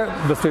நேரடியாக வாங்க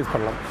பெஸ்ட் ப்ரைஸ்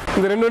பண்ணலாம்.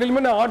 இந்த 2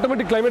 வண்டியிலுமே நான்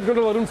ஆட்டோமேட்டிக் கிளைமேட்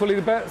கண்ட்ரோல் வரும்னு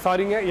சொல்லியிருப்பேன்.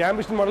 சாரிங்க,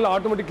 ambition model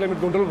automatic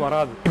climate control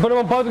வராது. இப்போ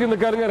நம்ம பார்த்துக்க இந்த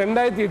காருங்க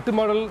 2008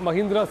 model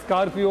Mahindra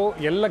Scorpio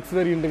LX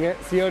வேரியண்ட்டுங்க,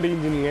 CRT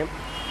இன்ஜினுங்க.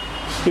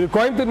 இது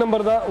கோயம்புத்தூர்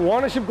நம்பர் தான்.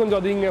 ஓனர்ஷிப் கொஞ்சம்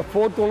அதிகங்க,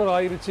 4th ஓனர்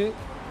ஆயிடுச்சு.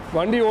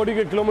 வண்டி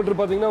ஓடிக்க கிலோமீட்டர்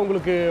பார்த்தீங்கன்னா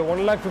உங்களுக்கு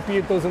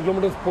 1,58,000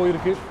 கிலோமீட்டர்ஸ்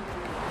போயிருக்கு.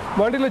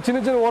 வண்டியில்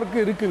சின்ன சின்ன ஒர்க்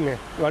இருக்குங்க.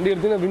 வண்டி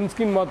எடுத்தீங்கன்னா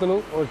விண்ட்ஸ்கிரீன்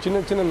மாற்றணும், ஒரு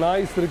சின்ன சின்ன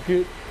நாய்ஸ்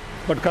இருக்குது.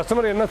 பட்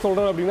கஸ்டமர் என்ன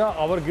சொல்கிறார் அப்படின்னா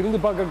அவருக்கு இருந்து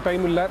பார்க்குற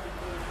டைம் இல்லை.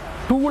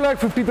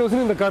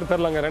 2,50,000 இந்த கார்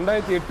தரலாங்க.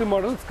 2008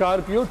 மாடல்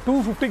ஸ்கார்பியோ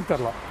 250க்கு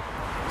தரலாம்.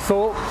 ஸோ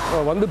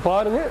வந்து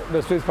பாருங்கள்,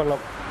 பெஸ்ட் ப்ரைஸ்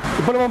பண்ணலாம்.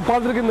 இப்போ நம்ம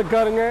பார்த்துருக்க இந்த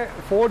காருங்க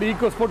fort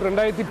EcoSport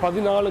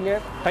 2014ங்க,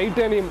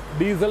 titanium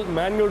diesel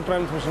manual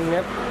டிரான்ஸ்மிஷனுங்க,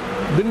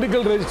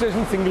 Dindigul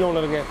registration, single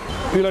ஓனருங்க.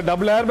 இதில்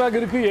டபுள் ஏர் பேக்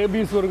இருக்குது,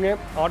 ஏபிஎஸ் வருங்க,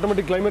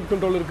 ஆட்டோமேட்டிக் கிளைமேட்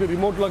கண்ட்ரோல் இருக்குது,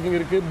 ரிமோட் லாக்கிங்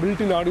இருக்குது,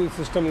 built-in audio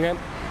சிஸ்டம்ங்க,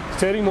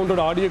 steering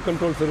mounted audio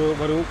controls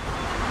வரும்.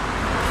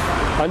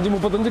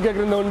 5,35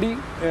 கேட்குற இந்த வண்டி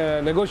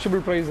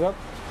நெகோஷியபிள் ப்ரைஸ் தான்.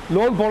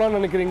 லோன் போகலான்னு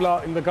நினைக்கிறீங்களா?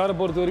 இந்த காரை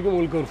பொறுத்த வரைக்கும்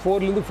உங்களுக்கு ஒரு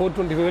 4,000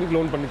 425 வரைக்கும்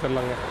லோன் பண்ணி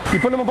தரலாங்க.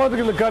 இப்போ நம்ம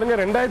பார்த்துக்க இந்த காருங்க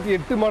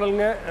 2008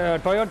 மாடலுங்க,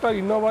 Toyota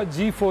Innova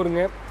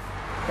G4ங்க,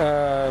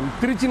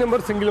 Trichy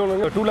number, single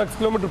ஓனருங்க. 2 lakhs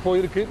kilometre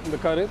போயிருக்கு இந்த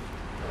காரு.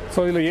 ஸோ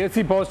இதில்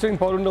AC power steering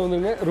power window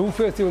வந்துருங்க, ரூஃப்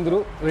ஏசி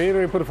வந்துடும், ரியர்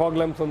வைப்பர் ஃபாக்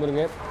லேம்ப்ஸ்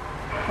வந்துருங்க,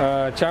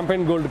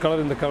 சாம்பியன் கோல்டு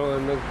கலர் இந்த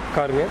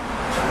காருங்க.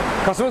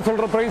 கஸ்டமர்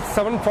சொல்கிற ப்ரைஸ்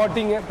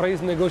 740ங்க.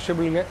 ப்ரைஸ்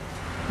நெகோஷியபிளுங்க.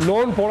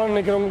 லோன் போகலான்னு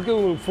நினைக்கிறவங்களுக்கு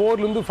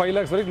 4 to 5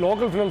 lakhs வரைக்கும்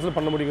லோக்கல் ஃபினான்ஸில்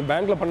பண்ண முடியும்,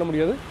 பேங்க்கில் பண்ண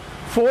முடியாது.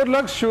 4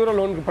 lakhs ஷூராக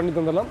லோனுக்கு பண்ணி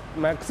தந்துடலாம்.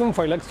 மேக்ஸிமம்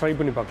 5 lakhs ட்ரை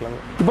பண்ணி பார்க்கலாங்க.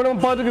 இப்போ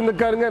நம்ம பார்த்துக்கு இந்த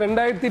காருங்க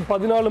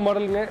 2014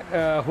 மாடலுங்க,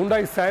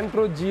 ஹுண்டாய்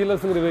சாண்ட்ரோ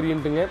GLSங்கிற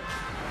வேரியண்ட்டுங்க,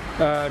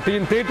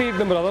 TN38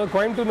 நம்பர், அதாவது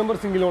கோயம்புத்தூர்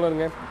நம்பர், சிங்கிள்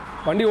ஓனருங்க.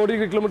 வண்டி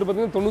ஓடிக்கிற கிலோமீட்டர்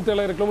பார்த்தீங்கன்னா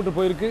 97,000 கிலோமீட்டர்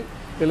போயிருக்கு.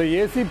 இதில்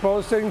AC,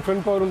 power steering,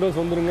 front power Windows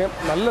வந்துருங்க.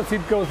 நல்ல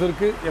சீட் கவர்ஸ்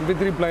இருக்குது,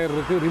 MP3 பிளேயர்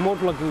இருக்குது,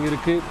 ரிமோட் லாக்கிங்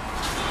இருக்குது.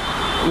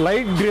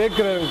 லைட் கிரே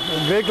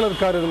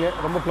கலர் கார் இதுங்க,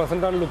 ரொம்ப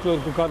ப்ளசண்ட்டான லுக்கில்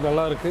இருக்குது கார்,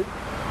 நல்லா இருக்குது.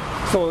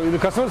 ஸோ இது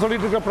கஸ்டமர்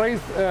சொல்லிட்டு இருக்க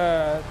ப்ரைஸ்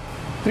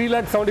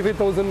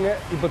 3,75,000ங்க.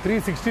 இப்போ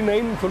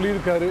 369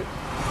 சொல்லியிருக்காரு.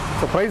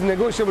 ஸோ ப்ரைஸ்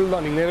நெகோஷியபிள்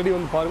தான், நீங்கள் நேரடி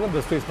வந்து பாருங்கள்,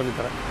 பெஸ்ட் ப்ரைஸ்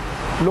பண்ணித்தரேன்.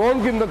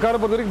 லோனுக்கு இந்த காரை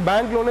பொறுத்த வரைக்கும்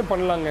பேங்க் லோனே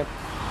பண்ணலாங்க,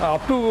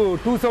 அப் டு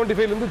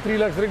 275 3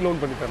 lakhs வரைக்கும்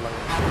லோன் பண்ணி தரலாங்க.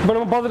 இப்போ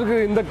நம்ம பார்த்துருக்கு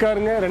இந்த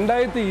காருங்க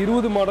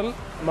 2020 model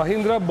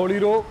Mahindra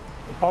Bolero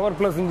power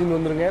plus engine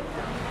வந்துருங்க.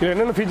 இதில்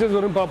என்னென்ன ஃபீச்சர்ஸ்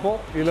வரும்னு பார்ப்போம்.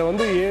 இதில்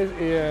வந்து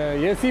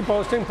AC,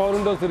 power steering, power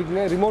Windows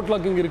இருக்குங்க, ரிமோட்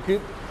லாக்கிங்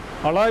இருக்குது,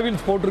 அலாய்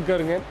வீல்ஸ்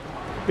போட்டிருக்காருங்க.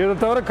 இதை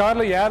தவிர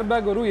காரில் ஏர்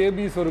பேக் வரும்,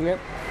 ABS வருங்க,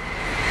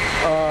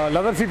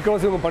 லெதர் சீட்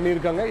கவர்ஸ் இவங்க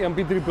பண்ணியிருக்காங்க,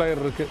 MP3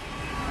 பிளேயர் இருக்குது.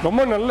 ரொம்ப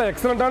நல்ல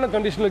எக்ஸலண்ட்டான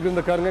கண்டிஷனில் இருக்குது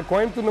இந்த காருங்க.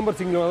 கோயம்புத்தூர் நம்பர்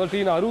சிங்கிள் ஓனர், அதாவது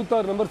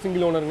TN66 நம்பர்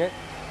சிங்கிள் ஓனருங்க.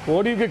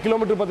 ஓடிக்க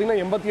கிலோமீட்டர்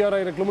பார்த்தீங்கன்னா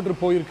 86,000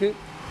 கிலோமீட்டர் போயிருக்கு.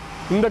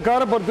 இந்த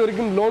காரை பொறுத்த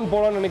வரைக்கும் லோன்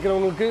போகலான்னு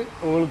நினைக்கிறவங்களுக்கு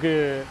உங்களுக்கு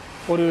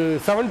ஒரு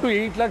 7 to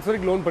 8 lakhs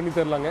வரைக்கும் லோன் பண்ணி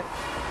தரலாங்க.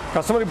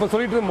 கஸ்டமர் இப்போ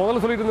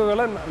முதல்ல சொல்லிட்டு இருந்த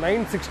வேலை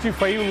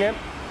 965ங்க.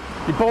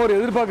 இப்போ அவர்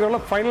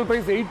எதிர்பார்க்குறவங்கள ஃபைனல்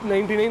ப்ரைஸ்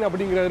 899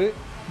 அப்படிங்கிறாரு.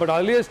 பட்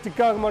அதுலேயே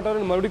ஸ்டிக் ஆக மாட்டாரு,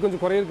 மறுபடியும்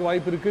கொஞ்சம் குறையிறதுக்கு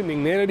வாய்ப்பு இருக்குது.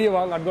 நீங்கள் நேரடியாக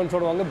வாங்க,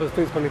 அட்வான்ஸோட வாங்க, பெஸ்ட்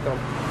ப்ரைஸ் பண்ணி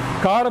தரோம்.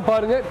 காரை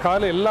பாருங்கள்,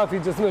 காரில் எல்லா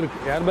ஃபீச்சர்ஸும்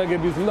இருக்குது. ஏர்பேக்,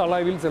 ABS வந்து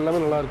அலாய் வீல்ஸ்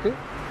எல்லாமே நல்லாயிருக்கு.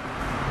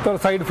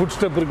 சைடு ஃபுட்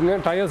ஸ்டெப் இருக்குங்க.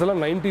 டயர்ஸ்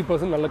எல்லாம்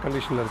 90% நல்ல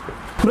கண்டிஷனில் இருக்குது.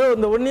 ப்ரோ,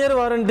 இந்த 1 year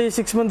வாரண்டி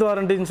 6 month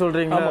வாரண்டின்னு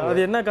சொல்கிறீங்க, அது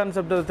என்ன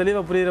கான்செப்ட்? அது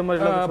தெளிவாக புரியுற மாதிரி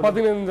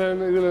பார்த்தீங்கன்னா இந்த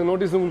இதில்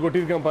நோட்டீஸ் உங்களுக்கு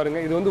ஒட்டியிருக்கேன்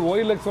பாருங்கள். இது வந்து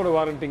OLXோட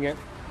வாரண்டிங்க.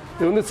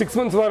 இது வந்து 6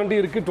 months வாரண்டி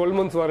இருக்குது, 12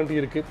 months வாரண்டி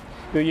இருக்குது.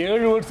 இது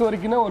 7 வருஷம்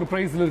வரைக்கும்னா ஒரு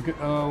ப்ரைஸில் இருக்குது.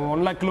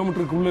 1 lakh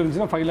கிலோமீட்டருக்குள்ளே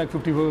இருந்துச்சுன்னா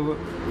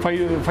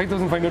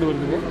 5,500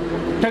 வருதுங்க.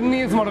 10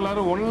 years மாடல்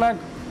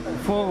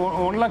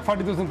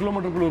 1,40,000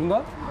 கிலோமீட்டருக்குள்ளே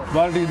இருந்தால்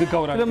வாரண்டி இது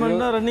கவர் ஆகும்.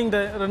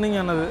 ரன்னிங்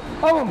ஆனது.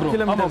 ஆமாம் ப்ரோ,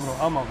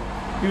 ஆமாம் ப்ரோ.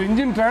 இது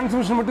இன்ஜின்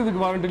டிரான்ஸ்மிஷன் மட்டும்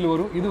இதுக்கு வாரண்டியில்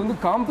வரும். இது வந்து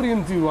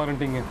காம்ப்ரிஹென்சிவ்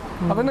வாரண்டிங்க.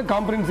 அது என்ன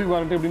காம்ப்ரிஹென்சிவ்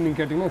வாரண்டி அப்படின்னு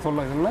நீங்கள் கேட்டிங்கன்னா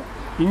சொல்லலாம். இதெல்லாம்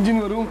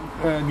இன்ஜின் வரும்,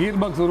 கியர்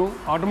பாக்ஸ் வரும்,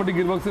 ஆட்டோமேட்டிக்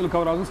கியர் பாக்ஸ் இதில்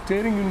கவர் ஆகும்,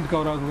 ஸ்டேரிங் யூனிட்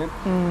கவர் ஆகுங்க,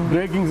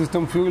 braking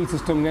system, fuel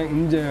சிஸ்டம்ங்க,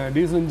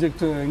 diesel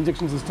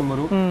injection system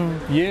வரும்,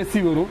 AC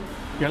வரும்,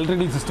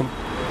 எலக்ட்ரிக்கல் சிஸ்டம்.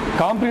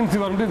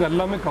 காம்ப்ரிஹென்சிவ் வாரண்டி இது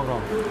எல்லாமே கவர்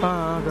ஆகும்.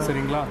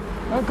 சரிங்களா?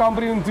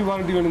 காம்ப்ரிஹென்சிவ்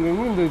வாரண்டி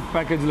வேணுங்கிறவங்க இந்த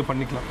பேக்கேஜில்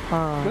பண்ணிக்கலாம்.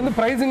 இது வந்து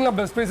ப்ரைஸிங்லாம்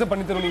பெஸ்ட் ப்ரைஸாக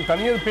பண்ணி தரோம். நீங்கள்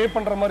தனியாக பே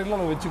பண்ணுற மாதிரிலாம்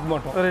நம்ம வச்சுக்க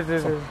மாட்டோம்.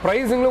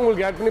 ப்ரைஸிங்கில்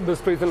உங்களுக்கு ஆட் பண்ணி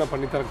பெஸ்ட் ப்ரைஸை நான்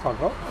பண்ணி தர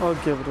பார்க்குறோம்.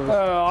 ஓகே.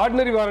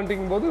 ஆர்டினரி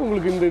வாரண்டிங்கும் போது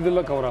உங்களுக்கு இந்த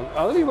இதெல்லாம் கவர் ஆகும்.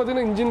 அதுலேயும்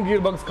பார்த்தீங்கன்னா இன்ஜின்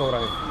கியர் பாக்ஸ் கவர்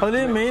ஆகும்.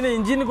 அதுலேயும் மெயினாக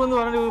இன்ஜினுக்கு வந்து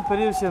வாரண்டி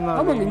பெரிய விஷயம் தான்.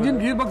 ஆமாம், இன்ஜின்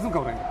கியர் பாக்ஸும்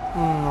கவர் ஆகும்.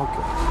 ஓகே.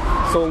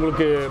 ஸோ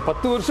உங்களுக்கு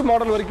 10 வருஷம்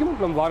மாடல் வரைக்கும்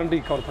நம்ம வாரண்டி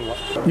கவர்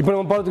பண்ணலாம். இப்போ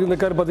நம்ம பார்த்துக்கு இந்த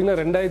கார் பார்த்தீங்கன்னா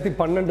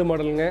 2012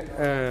 மாடலுங்க,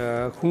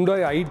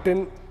 ஹுண்டாய் i10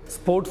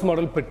 ஸ்போர்ட்ஸ்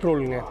மாடல்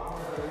பெட்ரோலுங்க.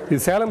 இது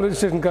சேலம்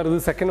ரெஜிஸ்ட்ரேஷன் கார். இது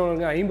செகண்ட்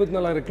ஓனருங்க.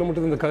 54,000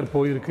 கிலோமீட்டர் இந்த கார்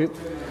போயிருக்கு.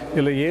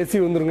 இதில் AC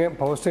வந்துருங்க,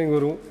 பவர் ஸ்டேரிங்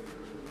வரும்,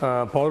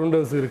 பவர்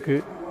விண்டோஸ் இருக்குது.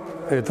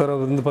 இது தவிர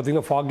வந்து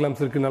பார்த்தீங்கன்னா ஃபாக்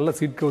லேம்ப்ஸ் இருக்குது, நல்ல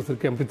சீட் கவர்ஸ்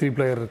இருக்குது, MP3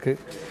 பிளேயர் இருக்குது.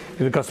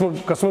 இது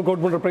கஸ்டமர்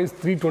கோட் பண்ணுற ப்ரைஸ்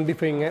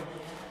 325ங்க.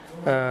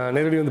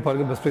 நேரடி வந்து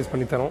பாருங்கள், பெஸ்ட் ப்ரைஸ்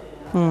பண்ணி தரோம்.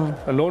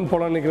 லோன்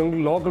போகலான்னு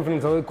நினைக்கிறவங்களுக்கு லோக்கல்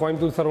ஃபினான்ஸ், அதாவது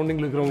கோயம்புத்தூர்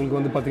சரௌண்டிங்கில் இருக்கிறவங்களுக்கு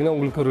வந்து பார்த்தீங்கன்னா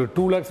உங்களுக்கு ஒரு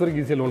 2 lakhs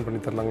வரைக்கும் ஈஸியாக லோன் பண்ணி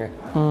தரலாங்க.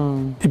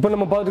 இப்போ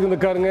நம்ம பார்த்துட்டு இந்த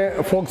காருங்க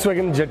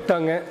Volkswagen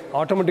ஜெட்டாங்க,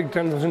 automatic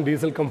transmission,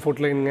 diesel,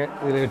 comfort லைனுங்க.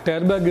 இதில்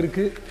டயர் பேக்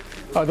இருக்குது.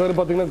 அதாவது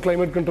பார்த்தீங்கன்னா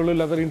கிளைமேட் கண்ட்ரோல்,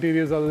 லெதர்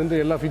இன்டீரியர்ஸ், அது வந்து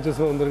எல்லா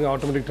ஃபீச்சர்ஸும் வந்துருங்க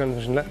ஆட்டோமேட்டிக்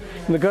டிரான்ஸ்மிஷனில்.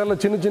 இந்த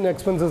காரில் சின்ன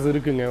எக்ஸ்பென்சஸ்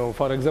இருக்குங்க.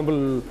 ஃபார் எக்ஸாம்பிள்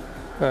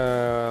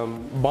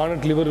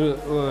பானட் லிவர்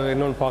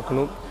என்னன்னு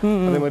பார்க்கணும்.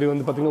 அதே மாதிரி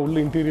வந்து பார்த்தீங்கன்னா உள்ள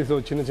இன்டீரியர்ஸ்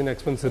சின்ன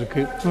எக்ஸ்பென்ஸ்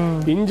இருக்குது.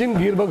 இன்ஜின்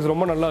கியர் பாக்ஸ்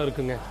ரொம்ப நல்லா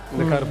இருக்குங்க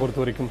இந்த காரை பொறுத்த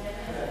வரைக்கும்.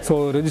 ஸோ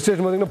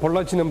ரெஜிஸ்ட்ரேஷன் பார்த்தீங்கன்னா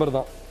பொள்ளாச்சி நம்பர்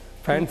தான்,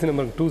 fancy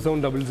number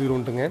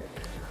 2700ங்க.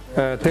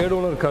 Third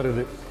owner car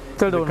இது.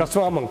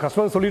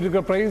 கஸ்டமர் சொல்லிட்டு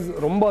இருக்க ப்ரைஸ்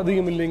ரொம்ப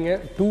அதிகம் இல்லைங்க,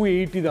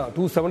 280 தான்.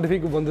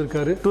 275க்கு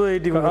வந்திருக்காரு.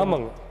 280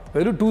 ஆமாங்க,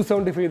 வெறும்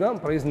 275 தான்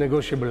ப்ரைஸ்,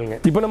 நெகோஷியபிள்ங்க.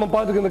 இப்போ நம்ம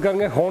பார்த்துக்க இந்த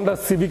காருங்க ஹோண்டா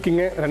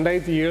சிவிக்குங்க,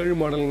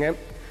 2007 மாடலுங்க,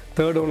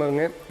 தேர்ட்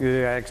ஓனருங்க. இது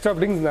எக்ஸ்ட்ரா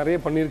ஃபிட்டிங்ஸ் நிறைய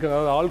பண்ணியிருக்காரு,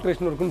 அதாவது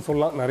ஆல்ட்ரேஷன் இருக்குன்னு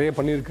சொல்லலாம், நிறைய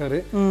பண்ணியிருக்காரு.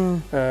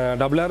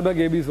 டபுள் ஏர் பேக்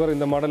ABS வர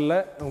இந்த மாடலில்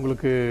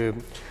உங்களுக்கு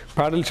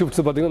பேடல் ஷிஃப்ட்ஸ்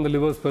பார்த்தீங்கன்னா இந்த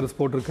லிவர்ஸ் பெருசு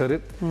போட்டிருக்காரு.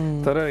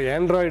 தவிர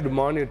ஆண்ட்ராய்டு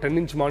 10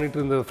 inch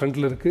மானிட்டர் இந்த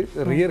ஃப்ரண்ட்டில்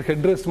இருக்குது. ரியர்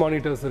ஹெட்ரெஸ்ட்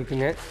மானிட்டர்ஸ்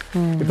இருக்குங்க.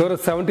 இது தவிர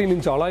 17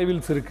 inch அலாய்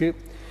வீல்ஸ் இருக்குது.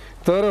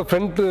 தவிர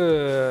ஃப்ரண்ட்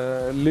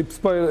லிப்ஸ்,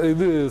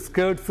 இது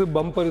ஸ்கர்ட்ஸு,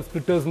 பம்பர்,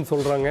 ஸ்பிளிட்டர்ஸ்ன்னு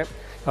சொல்கிறாங்க.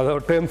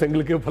 அதோட டேர்ம்ஸ்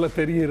எங்களுக்கு பல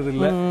தெரியறது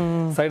இல்லை.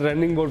 சைடு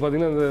ரன்னிங் போர்டு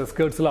பார்த்தீங்கன்னா அந்த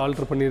ஸ்கர்ட்ஸ்லாம்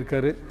ஆல்டர்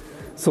பண்ணியிருக்காரு.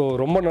 ஸோ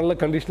ரொம்ப நல்ல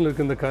கண்டிஷனில்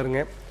இருக்குது இந்த காருங்க.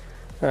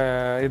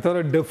 இது தவிர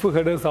டெஃப்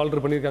ஹெடர்ஸ்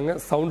ஆல்டர் பண்ணியிருக்காங்க.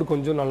 சவுண்டு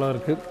கொஞ்சம்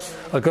நல்லாயிருக்கு.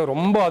 அதுக்காக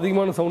ரொம்ப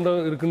அதிகமான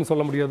சவுண்டாக இருக்குதுன்னு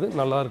சொல்ல முடியாது,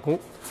 நல்லாயிருக்கும்.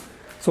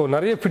 ஸோ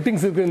நிறைய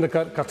ஃபிட்டிங்ஸ் இருக்குது இந்த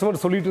கார்.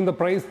 கஸ்டமர் சொல்லிட்டு இருந்த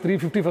ப்ரைஸ்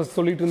 350 ஃபஸ்ட்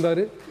சொல்லிட்டு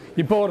இருந்தார்.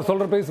 இப்போ அவர்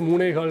சொல்கிற ப்ரைஸ்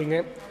 3.25ங்க.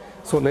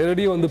 ஸோ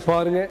நேரடியாக வந்து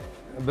பாருங்கள்,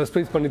 பெஸ்ட்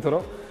ப்ரைஸ்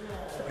பண்ணித்தரோம்.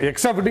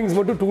 எக்ஸ்ட்ரா ஃபிட்டிங்ஸ்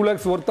மட்டும் 2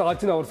 lakhs ஒர்த்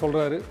ஆச்சுன்னு அவர்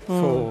சொல்கிறாரு.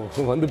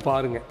 ஸோ வந்து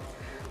பாருங்கள்.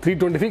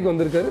 325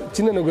 வந்திருக்காரு.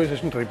 சின்ன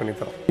நெகோசியேஷன் ட்ரை பண்ணி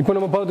தரோம். இப்போ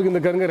நம்ம பார்த்துட்டு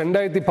இந்த காருங்க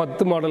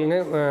 2010 மாடலுங்க,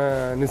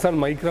 நிசான்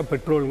மைக்ரா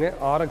பெட்ரோலுங்க,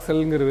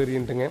 RXLங்கிற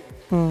வேரியண்ட்டுங்க.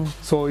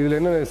 ஸோ இதில்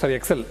என்ன சாரி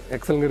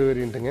எக்ஸல்ங்கிற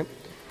வேரியண்ட்டுங்க.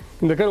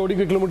 இந்த கார்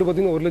ஓடிக்கிற கிலோமீட்டர்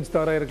பார்த்தீங்கன்னா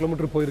 1,06,000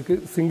 கிலோமீட்டர் போயிருக்கு.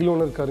 சிங்கிள்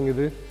ஓனர் காருங்க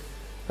இது.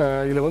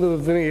 இதில்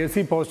வந்து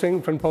AC power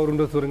steering, front power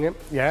Windows வருங்க,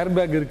 ஏர்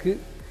பேக் இருக்குது,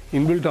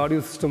 இன்பில்ட்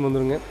ஆடியோ சிஸ்டம்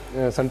வந்துருங்க,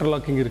 சென்ட்ரல்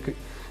லாக்கிங் இருக்குது.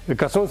 இது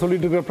கஸ்டமர்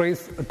சொல்லிட்டு இருக்கிற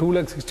ப்ரைஸ்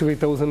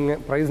 2,65,000ங்க.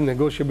 ப்ரைஸ்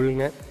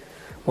நெகோஷியபிளுங்க.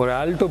 ஒரு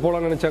ஆல்டோ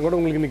போகலான்னு நினச்சா கூட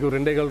உங்களுக்கு இன்றைக்கி ஒரு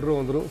 2,4 ரூபா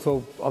வந்துடும். ஸோ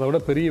அதோட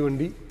பெரிய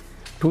வண்டி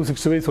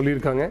 265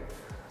 சொல்லியிருக்காங்க.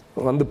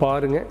 வந்து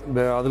பாருங்கள்,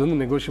 அதுலேருந்து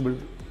நெகோஷியபிள்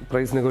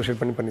ப்ரைஸ் நெகோஷியேட்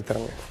பண்ணி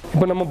தராங்க.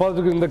 இப்போ நம்ம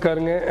பார்த்துருக்கு இந்த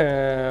காருங்க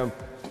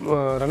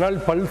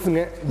ரெனால்ட்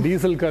பல்ஸுங்க,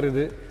 டீசல் கார்.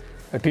 இது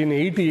TN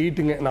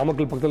 88ங்க,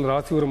 நாமக்கல் பக்கத்தில்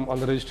ராசிபுரம்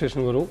அந்த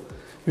ரெஜிஸ்ட்ரேஷன் வரும்.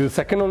 இது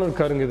செகண்ட் ஓனர்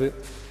காருங்க. இது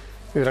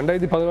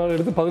 2014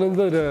 எடுத்து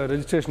 15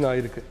 ரெஜிஸ்ட்ரேஷன்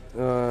ஆகிருக்கு.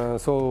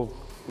 ஸோ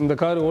இந்த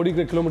கார்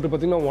ஓடிக்கிற கிலோமீட்டர்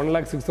பார்த்தீங்கன்னா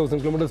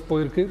 1,06,000 கிலோமீட்டர்ஸ்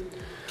போயிருக்கு.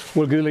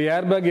 உங்களுக்கு இதில்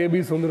ஏர் பேக்,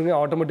 ABS வந்துருங்க,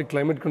 ஆட்டோமேட்டிக்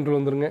கிளைமேட் கண்ட்ரோல்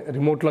வந்துருங்க,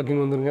 ரிமோட் லாக்கிங்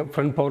வந்துருங்க,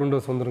 ஃப்ரண்ட் பவர்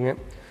விண்டோஸ் வந்துருங்க.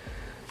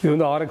 இது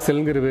வந்து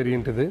RXLங்கிற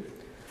வேரியண்ட்.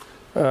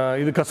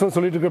 இது கஸ்டமர்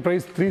சொல்லிட்டு இருக்க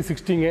ப்ரைஸ்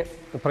 360ங்க.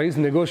 ப்ரைஸ்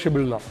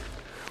நெகோஷியபிள் தான்.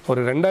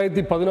 ஒரு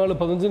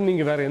 2014-15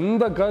 நீங்கள் வேறு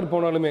எந்த கார்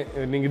போனாலுமே,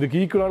 நீங்கள் இதுக்கு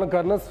ஈக்குவலான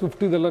கார்னா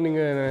ஸ்விஃப்ட், இதெல்லாம்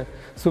நீங்கள்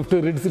ஸ்விஃப்ட்,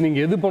 ரிட்ஸ்,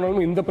 நீங்கள் எது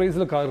போனாலும் இந்த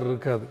ப்ரைஸில் கார்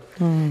இருக்காது.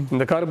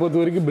 இந்த காரை பொறுத்த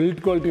வரைக்கும்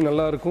பில்ட் குவாலிட்டி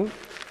நல்லாயிருக்கும்,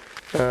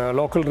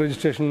 லோக்கல்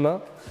ரெஜிஸ்ட்ரேஷன்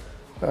தான்.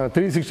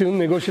 360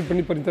 வந்து நெகோஷியேட்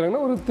பண்ணி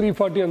தராங்கன்னா ஒரு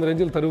 340 அந்த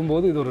ரேஞ்சில்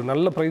தரும்போது இது ஒரு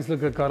நல்ல ப்ரைஸில்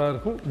இருக்கிற காராக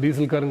இருக்கும்.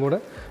 டீசல் காரும் கூட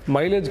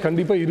மைலேஜ்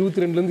கண்டிப்பாக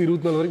 22லேருந்து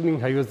 24 வரைக்கும்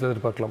நீங்கள் ஹைவேஸில்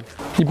எதிர்பார்க்கலாம்.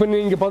 இப்போ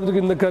நீங்கள்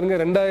பார்த்துட்டு இந்த காருங்க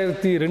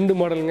 2002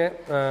 மாடலுங்க,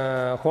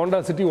 Honda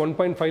city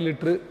 1.5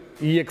 litre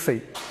EXI,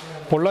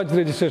 Pollachi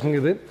registration.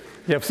 இது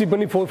FC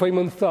பண்ணி 4-5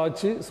 மந்த்ஸ் தான்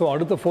ஆச்சு. ஸோ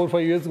அடுத்த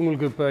 4-5 இயர்ஸ்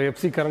உங்களுக்கு இப்போ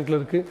FC கரண்ட்டில்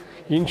இருக்குது.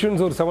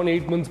 இன்சூரன்ஸ் ஒரு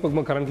 7-8 மந்த்ஸ்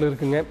பக்கமாக கரண்ட்டில்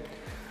இருக்குங்க.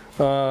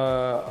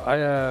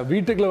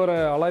 வீட்டுக்குள்ள வர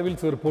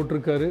அலாய்வில்ஸ் ஒரு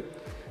போட்டிருக்காரு.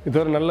 இது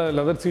வர நல்ல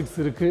லெதர் சீட்ஸ்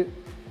இருக்குது.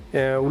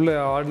 உள்ள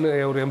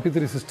ஒரு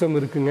MP3 சிஸ்டம்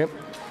இருக்குங்க.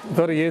 இது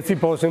வர AC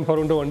power steering,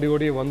 power window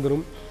வண்டியோடையே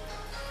வந்துடும்.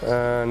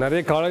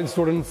 நிறைய காலேஜ்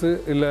ஸ்டூடெண்ட்ஸு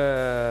இல்லை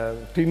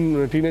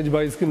டீனேஜ்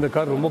பாய்ஸ்க்கு இந்த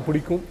கார் ரொம்ப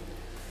பிடிக்கும்.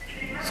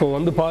 ஸோ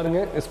வந்து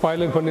பாருங்கள்,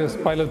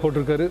 ஸ்பாய்லர்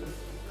போட்டிருக்காரு.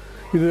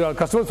 இது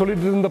கஸ்டமர்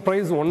சொல்லிட்டு இருந்த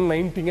ப்ரைஸ்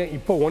 190ங்க.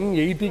 இப்போ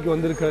 180க்கு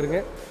வந்திருக்காருங்க.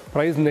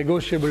 ப்ரைஸ்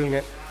நெகோஷியபிளுங்க.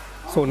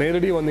 ஸோ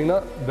நேரடியாக வந்தீங்கன்னா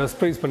பெஸ்ட்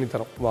ப்ரைஸ் பண்ணி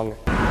தரோம், வாங்க.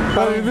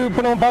 இது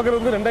இப்போ நம்ம பார்க்குறது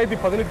வந்து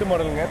 2018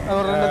 மாடலுங்க,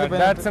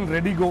 டாட்சன்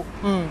ரெடிகோ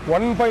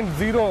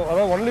 1.0,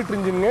 அதாவது 1 லிட்டர்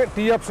இன்ஜினுங்க,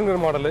 T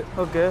ஆப்ஷனுங்கிற மாடலு.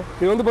 ஓகே.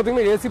 இது வந்து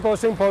பார்த்தீங்கன்னா AC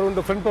power steering, power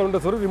window, front power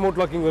Windows வரும், ரிமோட்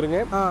லாக்கிங்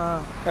வருங்க.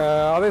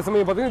 அதே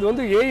சமயம் பார்த்தீங்கன்னா இது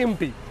வந்து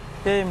AMT,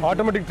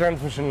 ஆட்டோமேட்டிக்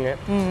டிரான்ஸ்மிஷனுங்க,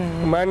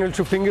 மேனுவல்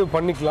ஷிஃப்டிங்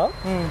பண்ணிக்கலாம்.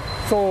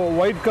 So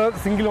white car,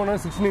 single owner,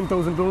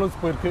 69,000 kilometres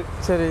போயிருக்கு.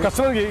 சரி.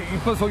 கஸ்டமர்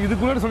இப்போ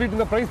இதுக்கு முன்னாடி சொல்லிட்டு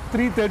இருந்த ப்ரைஸ்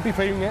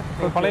 335ங்க.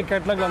 பழைய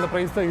கேட்லாக்ல அந்த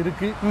ப்ரைஸ் தான்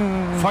இருக்கு.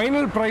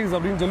 ஃபைனல் ப்ரைஸ்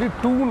அப்படின்னு சொல்லி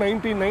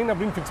 299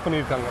 அப்படின்னு ஃபிக்ஸ்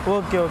பண்ணியிருக்காங்க.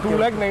 ஓகே.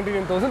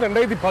 2,99,000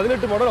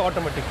 2018 model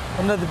automatic.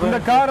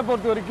 இந்த காரை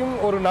பொறுத்த வரைக்கும்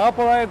ஒரு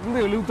 40,000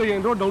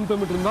 75,000 ரூபா டவுன்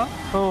பேமெண்ட் இருந்தால்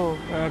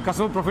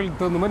கஸ்டமர்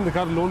ப்ரொஃபைலுக்கு தகுந்த மாதிரி இந்த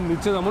கார் லோன்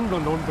நிச்சயம் அமௌண்ட்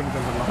டவுன் பண்ணி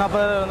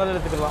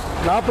தரலாம்.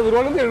 40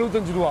 ரூபாலேருந்து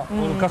 75 ரூபா.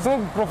 ஒரு கஸ்டமர்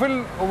ப்ரொஃபைல்,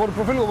 ஒவ்வொரு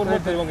ப்ரொஃபைல் ஒவ்வொரு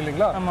மாதிரி தருவாங்க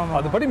இல்லைங்களா?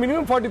 அதுபடி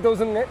மினிமம்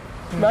 40,000,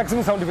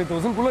 மேக்ஸிமம்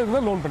 75,000 குள்ள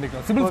இருந்தால் லோன்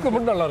பண்ணிக்கலாம். சிபில் ஸ்கோர்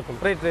மட்டும் நல்லா இருக்கும்.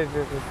 ரைட்.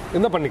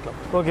 இருந்தால் பண்ணிக்கலாம்.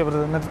 Okay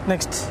brother.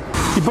 நெக்ஸ்ட்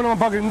இப்போ நம்ம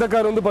பார்க்க இந்த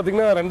கார் வந்து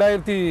பார்த்தீங்கன்னா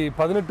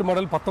 2018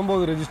 மாடல்,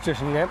 19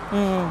 ரெஜிஸ்ட்ரேஷனுங்க,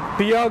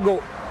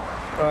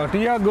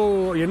 டியாகோ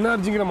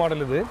NRGங்கிற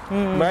மாடல். இது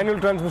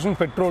மேனுவல் டிரான்ஸ்மிஷன்,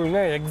 பெட்ரோலுங்க,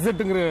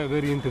 எக்ஸட்டுங்கிற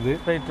வேரியன்ட். இது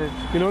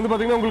இதில் வந்து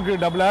பார்த்தீங்கன்னா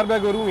உங்களுக்கு டபுள் ஏர்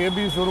பேக் வரும்,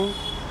 ABS வரும்,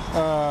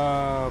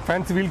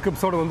 ஃபேன்சி வீல்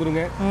கப்ஸோட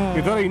வந்துருங்க.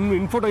 இதோட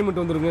இன்ஃபோடைன்மெண்ட்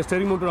வந்துருங்க,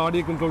 steering mounted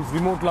audio controls,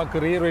 remote lock,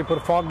 rear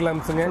wiper, fog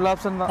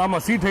லேம்ப்ஸுங்க. ஆமா,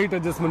 சீட் ஹைட்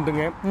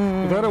அட்ஜஸ்ட்மெண்ட்டுங்க.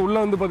 இதோட உள்ள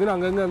வந்து பார்த்தீங்கன்னா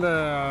அங்கங்க அந்த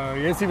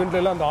AC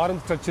வென்ட்ல எல்லாம் அந்த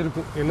ஆரஞ்சு டச்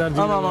இருக்கும்,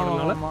 எனர்ஜி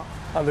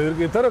அந்த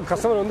இருக்கு. தவிர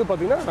கஸ்டமர் வந்து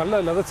பார்த்தீங்கன்னா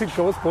நல்ல லெதர் சீட்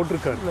கவர்ஸ்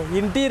போட்டிருக்காரு.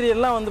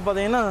 இன்டீரியர்லாம் வந்து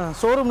பார்த்தீங்கன்னா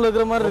ஷோரூம்ல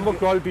இருக்கிற மாதிரி ரொம்ப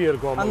குவாலிட்டியாக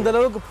இருக்கும். அந்த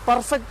அளவுக்கு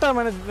பர்ஃபெக்டாக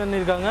மேனேஜ்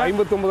பண்ணியிருக்காங்க.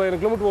 59,000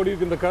 கிலோமீட்டர் ஓடி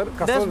இருக்கு இந்த கார்.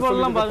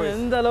 டேஷ்போர்ட்லாம் பாருங்க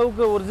எந்த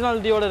அளவுக்கு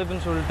ஒரிஜினாலிட்டியோட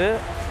இருக்குன்னு சொல்லிட்டு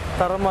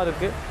தரமாக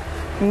இருக்கு.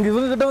 இங்கே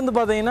இவங்ககிட்ட வந்து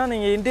பார்த்தீங்கன்னா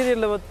நீங்கள்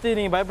இன்டீரியரில் பற்றி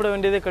நீங்கள் பயப்பட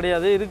வேண்டியதே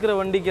கிடையாது. இருக்கிற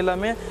வண்டிக்கு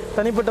எல்லாமே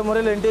தனிப்பட்ட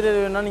முறையில் இன்டீரியர்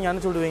வேணால் நீங்கள்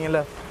அனுப்பிச்சி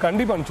விடுவீங்கல்ல?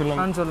 கண்டிப்பாக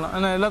அனுப்பிச்சிடலாம்.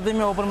 ஆனால்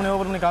எல்லாத்தையுமே ஓப்பன்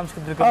பண்ணி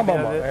காமிச்சிட்டு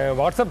இருக்கேன்.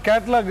 வாட்ஸ்அப்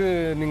கேட்லாக்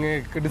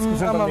நீங்கள்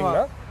டிஸ்கிரிப்ஷன்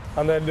பண்ணீங்கன்னா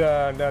அந்த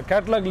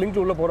கேட்டலாக் லிங்க்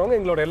உள்ள போறவங்க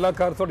எங்களோட எல்லா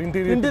கார்ஸோட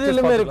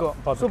இன்டீரியர்லயே இருக்கும்.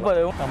 சூப்பர்.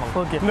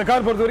 ஓகே. இந்த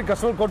கார் பொறுத்த வரைக்கும்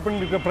கஸ்டமர் கோட்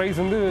பண்ணிருக்க பிரைஸ்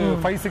வந்து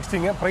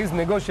 560ங்க. Price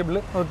negotiable.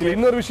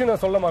 இன்னொரு விஷயம்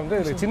நான் சொல்ல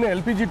மாட்டேன், சின்ன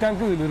LPG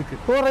டேங்க் இதுல இருக்கு.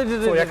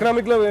 சோ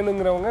எக்கனாமிக்ல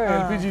வேணும்ங்கறவங்க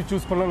LPG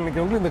சூஸ் பண்ணனும்னு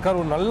நினைக்கிறவங்க இந்த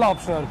கார் ஒரு நல்ல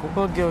ஆப்ஷனா இருக்கும்.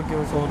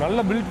 ஓகே. சோ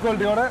நல்ல பில்ட்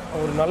குவாலிட்டியோட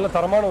ஒரு நல்ல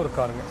தரமான ஒரு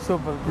காருங்க.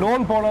 சூப்பர்.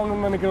 லோன்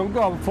போடணும்னு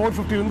நினைக்கிறவங்க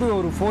 450 இருந்து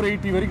ஒரு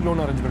 480 வரைக்கும்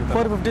லோன் அரேஞ்ச் பண்ணிருக்காங்க.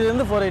 450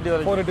 இருந்து 480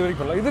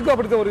 வரைக்கும் பண்ணலாம். இதுக்கு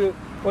அப்படியே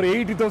ஒரு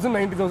 80,000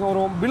 90,000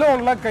 ஒரு பிலோ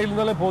 1 lakh கையில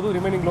இருந்தாலே போதும்,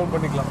 ரிமைனிங் லோன்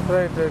பண்ணிக்கலாம்.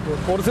 ரைட்.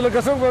 ஒரு சில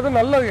கஸ்டமர் வந்து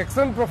நல்ல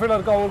எக்ஸலன்ட் ப்ரொஃபைலா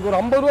இருக்கு, அவங்களுக்கு ஒரு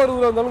 50 ரூபா 60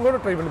 ரூபா இருந்தாலும் கூட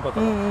ட்ரை பண்ணி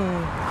பார்க்கலாம்.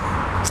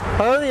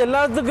 அதாவது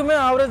எல்லாத்துக்குமே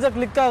ஆவரேஜா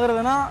கிளிக்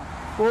ஆகுறதுன்னா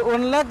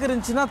 1 lakh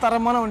இருந்துச்சுன்னா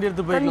தரமான வண்டி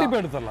எடுத்து போயிடலாம். கண்டிப்பா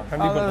எடுத்துடலாம்.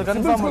 கண்டிப்பா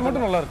கன்ஃபார்ம்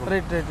மட்டும் நல்லா இருக்கும்.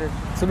 Right right right.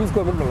 Civil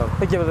score மட்டும் நல்லா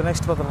இருக்கும். ஓகே பிரதர்,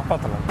 நெக்ஸ்ட்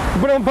பார்த்தலாம்.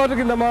 இப்போ நம்ம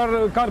பார்த்துருக்கு இந்த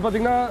கார்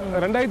பார்த்தீங்கன்னா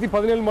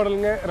 2017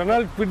 மாடலுங்க,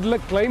 ரெனால்ட் குவிட்ல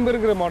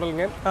கிளைம்பருங்கிற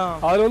மாடலுங்க.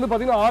 அதில் வந்து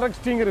பார்த்தீங்கன்னா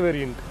RXTங்கிற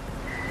வேரியன்ட்.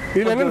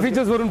 இதில் என்னென்ன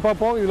ஃபீச்சர்ஸ் வரும்னு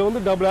பார்ப்போம். இதில்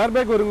வந்து டபுள் ஏர்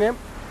பேக் வருங்க,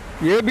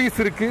 ஏபிஎஸ்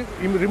இருக்கு,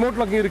 ரிமோட்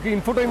லாக்கிங் இருக்கு,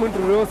 இன்ஃபோடைன்மெண்ட்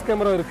ரிவர்ஸ்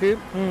கேமரா இருக்கு.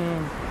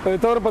 இது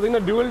தவிர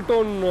பார்த்தீங்கன்னா டுவல்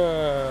டோன்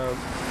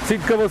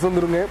சீட் கவர்ஸ்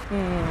வந்துருங்க.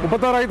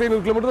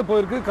 36,500 கிலோமீட்டர்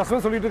போயிருக்கு.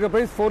 கஸ்டமர் சொல்லிட்டு இருக்க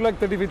பிரைஸ்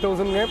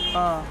 4,35,000.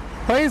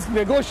 Price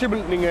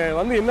negotiable. நீங்க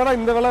வந்து என்னடா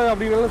இந்த விலை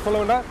அப்படின்னு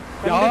சொல்ல வேண்டாம்.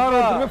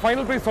 யாருமே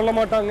ஃபைனல் பிரைஸ் சொல்ல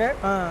மாட்டாங்க.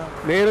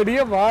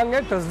 நேரடியா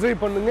வாங்க, டெஸ்ட்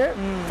டிரைவ் பண்ணுங்க,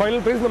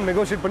 ஃபைனல் பிரைஸ் நம்ம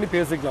நெகோஷியேட் பண்ணி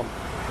பேசிக்கலாம்.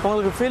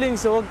 உங்களுக்கு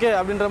ஃபீலிங்ஸ் ஓகே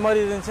அப்படின்ற மாதிரி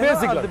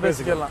இருந்துச்சுன்னா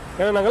பேசிக்கலாம்.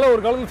 ஏன்னா நாங்களாம்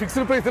ஒரு காலத்துல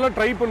ஃபிக்ஸ்டு பிரைஸ் எல்லாம்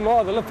ட்ரை பண்ணோம்,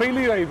 அதெல்லாம்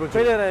ஃபெயிலியர்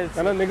ஆயிடுச்சு.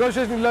 ஏன்னா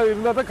நெகோஷியேஷன் இல்ல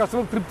இருந்தா தான்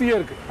கஸ்டமர் திருப்தியா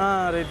இருக்கு.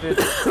 Right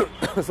right.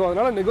 ஸோ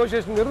அதனால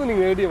நெகோஷியேஷன்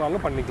நீங்க நேரடியா வாங்க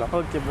பண்ணிக்கலாம்.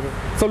 Okay bro.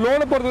 ஸோ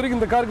லோனை பொறுத்த வரைக்கும்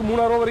இந்த காருக்கு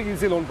 3000 வரைக்கும்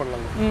ஈஸியாக லோன்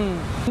பண்ணலாம்.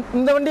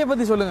 இந்த வண்டியை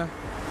பத்தி சொல்லுங்க.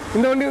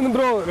 இந்த வண்டி வந்து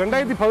bro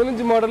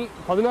 2015 model,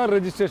 16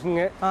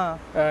 ரெஜிஸ்ட்ரேஷனுங்க.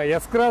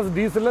 S cross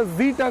டீசல்ல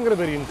ஜீட்டாங்கிற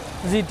variant.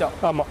 ஜீட்டா.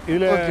 ஆமா,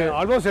 இதுல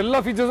ஆல்மோஸ்ட்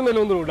எல்லா ஃபீச்சர்ஸும்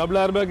இதுல வந்துரும். Double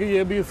air bag,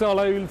 ABS,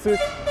 alloy wheels,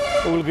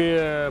 உங்களுக்கு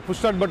புஷ்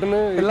ஸ்டார்ட் பட்டன்,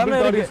 எல்லாமே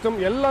சிஸ்டம்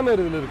எல்லாமே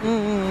இதுல இருக்கு.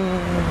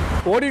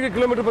 ஓடிக்க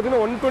கிலோமீட்டர்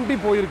பார்த்தீங்கன்னா 120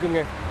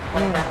 போயிருக்குங்க.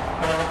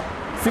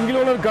 சிங்கிள்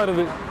ஓனர் கார்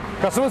இது.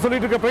 கஸ்டமர்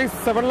சொல்லிட்டு இருக்க பிரைஸ்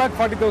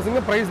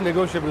 7,40,000. பிரைஸ்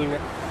நெகோஷியபிள்ங்க.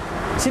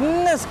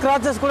 சின்ன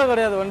ஸ்கிராச்சஸ் கூட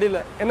கிடையாது வண்டியில.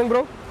 என்னங்க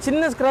ப்ரோ?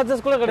 சின்ன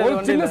ஸ்கிராச்சஸ் கூட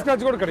கிடையாது. சின்ன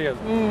ஸ்கிராட்ச் கூட கிடையாது.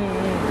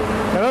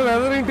 அதாவது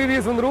லெதர்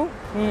இன்டீரியர்ஸ் வந்துரும்.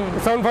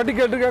 740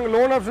 கேட்டிருக்காங்க.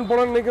 லோன் ஆப்ஷன்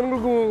போடணும்னு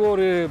நினைக்கிறவங்களுக்கு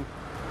ஒரு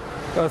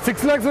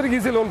 6 lakhs வரைக்கும்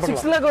ஈஸியாக லோன்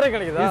பண்ணலாம். 6 lakh வரை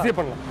கிடைக்குதா? ஈஸியாக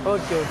பண்ணலாம்.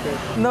 Okay okay.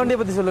 இந்த வண்டியை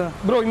பத்தி சொல்லுங்க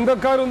ப்ரோ. இந்த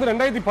கார் வந்து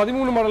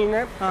 2013 மாடலுங்க.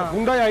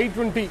 Hyundai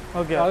i20.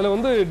 ஓகே. அதுல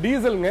வந்து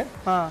டீசலுங்க.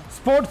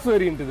 ஸ்போர்ட்ஸ்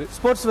வேரியன்ட் இது.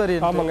 Sports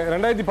variant. ஆமாங்க.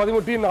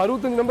 2013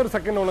 65 நம்பர்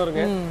செகண்ட்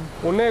ஓனருங்க.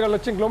 1.5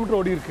 லட்சம் கிலோமீட்டர்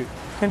ஓடி இருக்கு.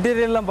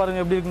 இன்டீரியர் எல்லாம்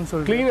பாருங்க எப்படி இருக்குன்னு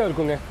சொல்லிட்டு. க்ளீனா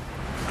இருக்குங்க.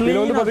 இதுல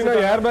வந்து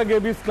பாத்தீங்கன்னா air bag,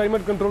 ABS,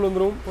 climate control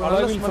வந்துரும்.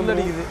 அலாய் வீல்ஸ்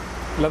வந்துரும்.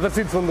 லெதர்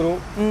சீட்ஸ் வந்துரும்.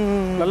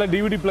 நல்ல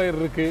டிவிடி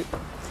பிளேயர் இருக்கு.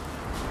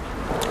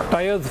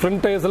 டயர்ஸ்,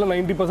 ஃப்ரண்ட் டயர்ஸ் எல்லாம்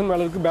 90%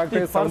 மேல இருக்கு. Back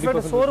tyres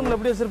 70%. ஷோரூம்ல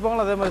எப்படி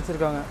வச்சிருப்பாங்களோ அதே மாதிரி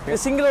வச்சிருக்காங்க.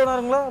 Single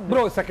ஓனருங்களா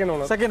bro? Second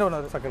owner. Second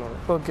owner.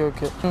 Okay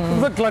okay.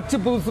 இந்த கிளட்ச்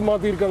புதுசு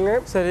மாத்தி இருக்காங்க.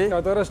 சரி.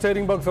 அதோட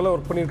ஸ்டீரிங் பாக்ஸ் எல்லாம்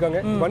ஒர்க் பண்ணிருக்காங்க.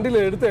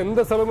 வண்டியில எடுத்த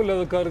எந்த செலவும்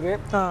இல்லாத காருங்க.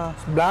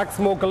 பிளாக்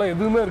ஸ்மோக் எல்லாம்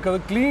எதுவுமே இருக்காது.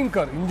 Clean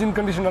car. இன்ஜின்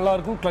கண்டிஷன் நல்லா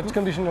இருக்கும், கிளட்ச்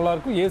கண்டிஷன் நல்லா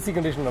இருக்கும், ஏசி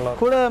கண்டிஷன் நல்லா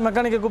இருக்கும். கூட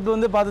மெக்கானிக்கை கூப்பிட்டு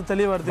வந்து பார்த்து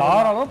தெளிவா எடுத்துக்கலாம்.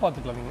 தாராளமா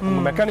பாத்துக்கலாம்.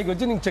 நீங்க மெக்கானிக்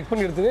வச்சு நீங்க செக்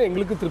பண்ணி எடுத்துங்க.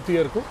 எங்களுக்கு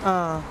திருப்தியா இருக்கும்.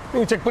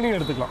 நீங்க செக் பண்ணி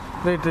எடுத்துக்கலாம்.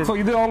 ரைட். சோ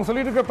இது அவங்க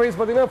சொல்லிட்டு இருக்க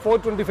பிரைஸ் பாத்தீங்கன்னா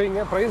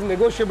 425ங்க. பிரைஸ்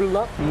நெகோஷியபிள்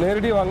தான்.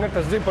 நேரடியா வாங்க,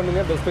 டெஸ்ட் டிரைவ்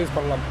பண்ணுங்க, டெஸ்ட் பிரைஸ்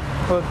பண்ணலாம்.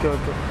 Okay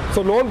okay. சோ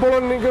லோன்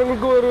போடணும்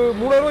உங்களுக்கு ஒரு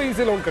 3000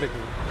 ஈஸி லோன்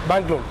கிடைக்கும்.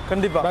 Bank loan.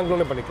 கண்டிப்பா பேங்க்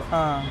லோனே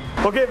பண்ணிக்கலாம்.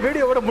 ஓகே,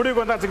 வீடியோவோட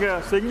முடிவுக்கு வந்தாச்சுங்க.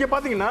 ஸோ இங்கே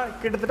பார்த்தீங்கன்னா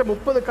கிட்டத்தட்ட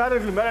 30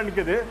 கார்கள் மேலே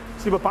நிற்குது.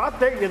 ஸோ இப்போ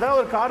பார்த்தேன் ஏதாவது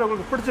ஒரு கார்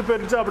உங்களுக்கு பிடிச்சி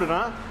போயிருந்துச்சு அப்படின்னா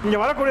இங்கே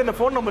வரக்கூடிய இந்த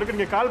ஃபோன் நம்பருக்கு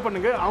நீங்கள் கால்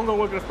பண்ணுங்கள். அவங்க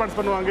உங்களுக்கு ரெஸ்பான்ஸ்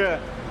பண்ணுவாங்க.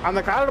 அந்த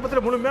காரோட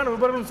பற்றின முழுமையான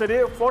விவரங்களும் சரி,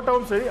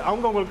 ஃபோட்டோவும் சரி,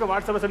 அவங்க உங்களுக்கு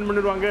வாட்ஸ்அப்பில் சென்ட்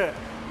பண்ணிடுவாங்க.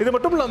 இது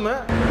மட்டும் இல்லாமல்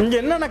இங்கே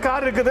என்னென்ன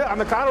கார் இருக்குது,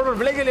 அந்த காரோட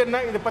விலைகள் என்ன,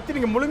 இதை பற்றி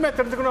நீங்கள் முழுமையாக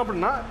தெரிஞ்சுக்கணும்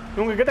அப்படின்னா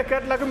உங்ககிட்ட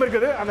கேட்லாக்கும்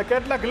இருக்குது. அந்த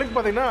கேட்லாக் லிங்க்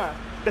பார்த்தீங்கன்னா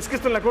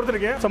டிஸ்கிரிப்ஷனில்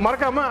கொடுத்துருக்கேன். ஸோ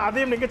மறக்காம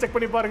அதையும் நீங்கள் செக்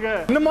பண்ணி பாருங்க.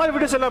 இந்த மாதிரி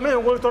வீடியோஸ் எல்லாமே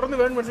உங்களுக்கு தொடர்ந்து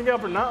வேணும் வச்சிங்க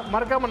அப்படின்னா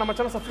மறக்காம நம்ம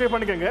சேனல் சப்ஸ்கிரைப்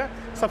பண்ணிக்கோங்க.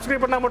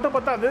 சப்ஸ்கிரைப் பண்ணால் மட்டும்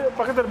பார்த்தாது,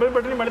 பக்கத்தில் பெல்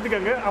பட்டனையும்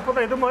அழுத்திக்கோங்க. அப்போ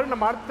தான் இது மாதிரி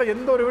நம்ம அடுத்த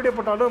எந்த ஒரு வீடியோ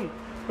போட்டாலும்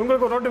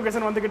உங்களுக்கு ஒரு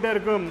நோட்டிஃபிகேஷன் வந்துகிட்டே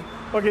இருக்கும்.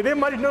 ஓகே, இதே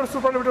மாதிரி இன்னொரு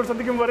சூப்பரான வீடியோ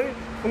சந்திக்கும் வரை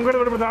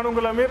உங்களோட நானும்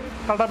உங்கள் Amir.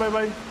 Tata, by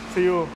by, see you.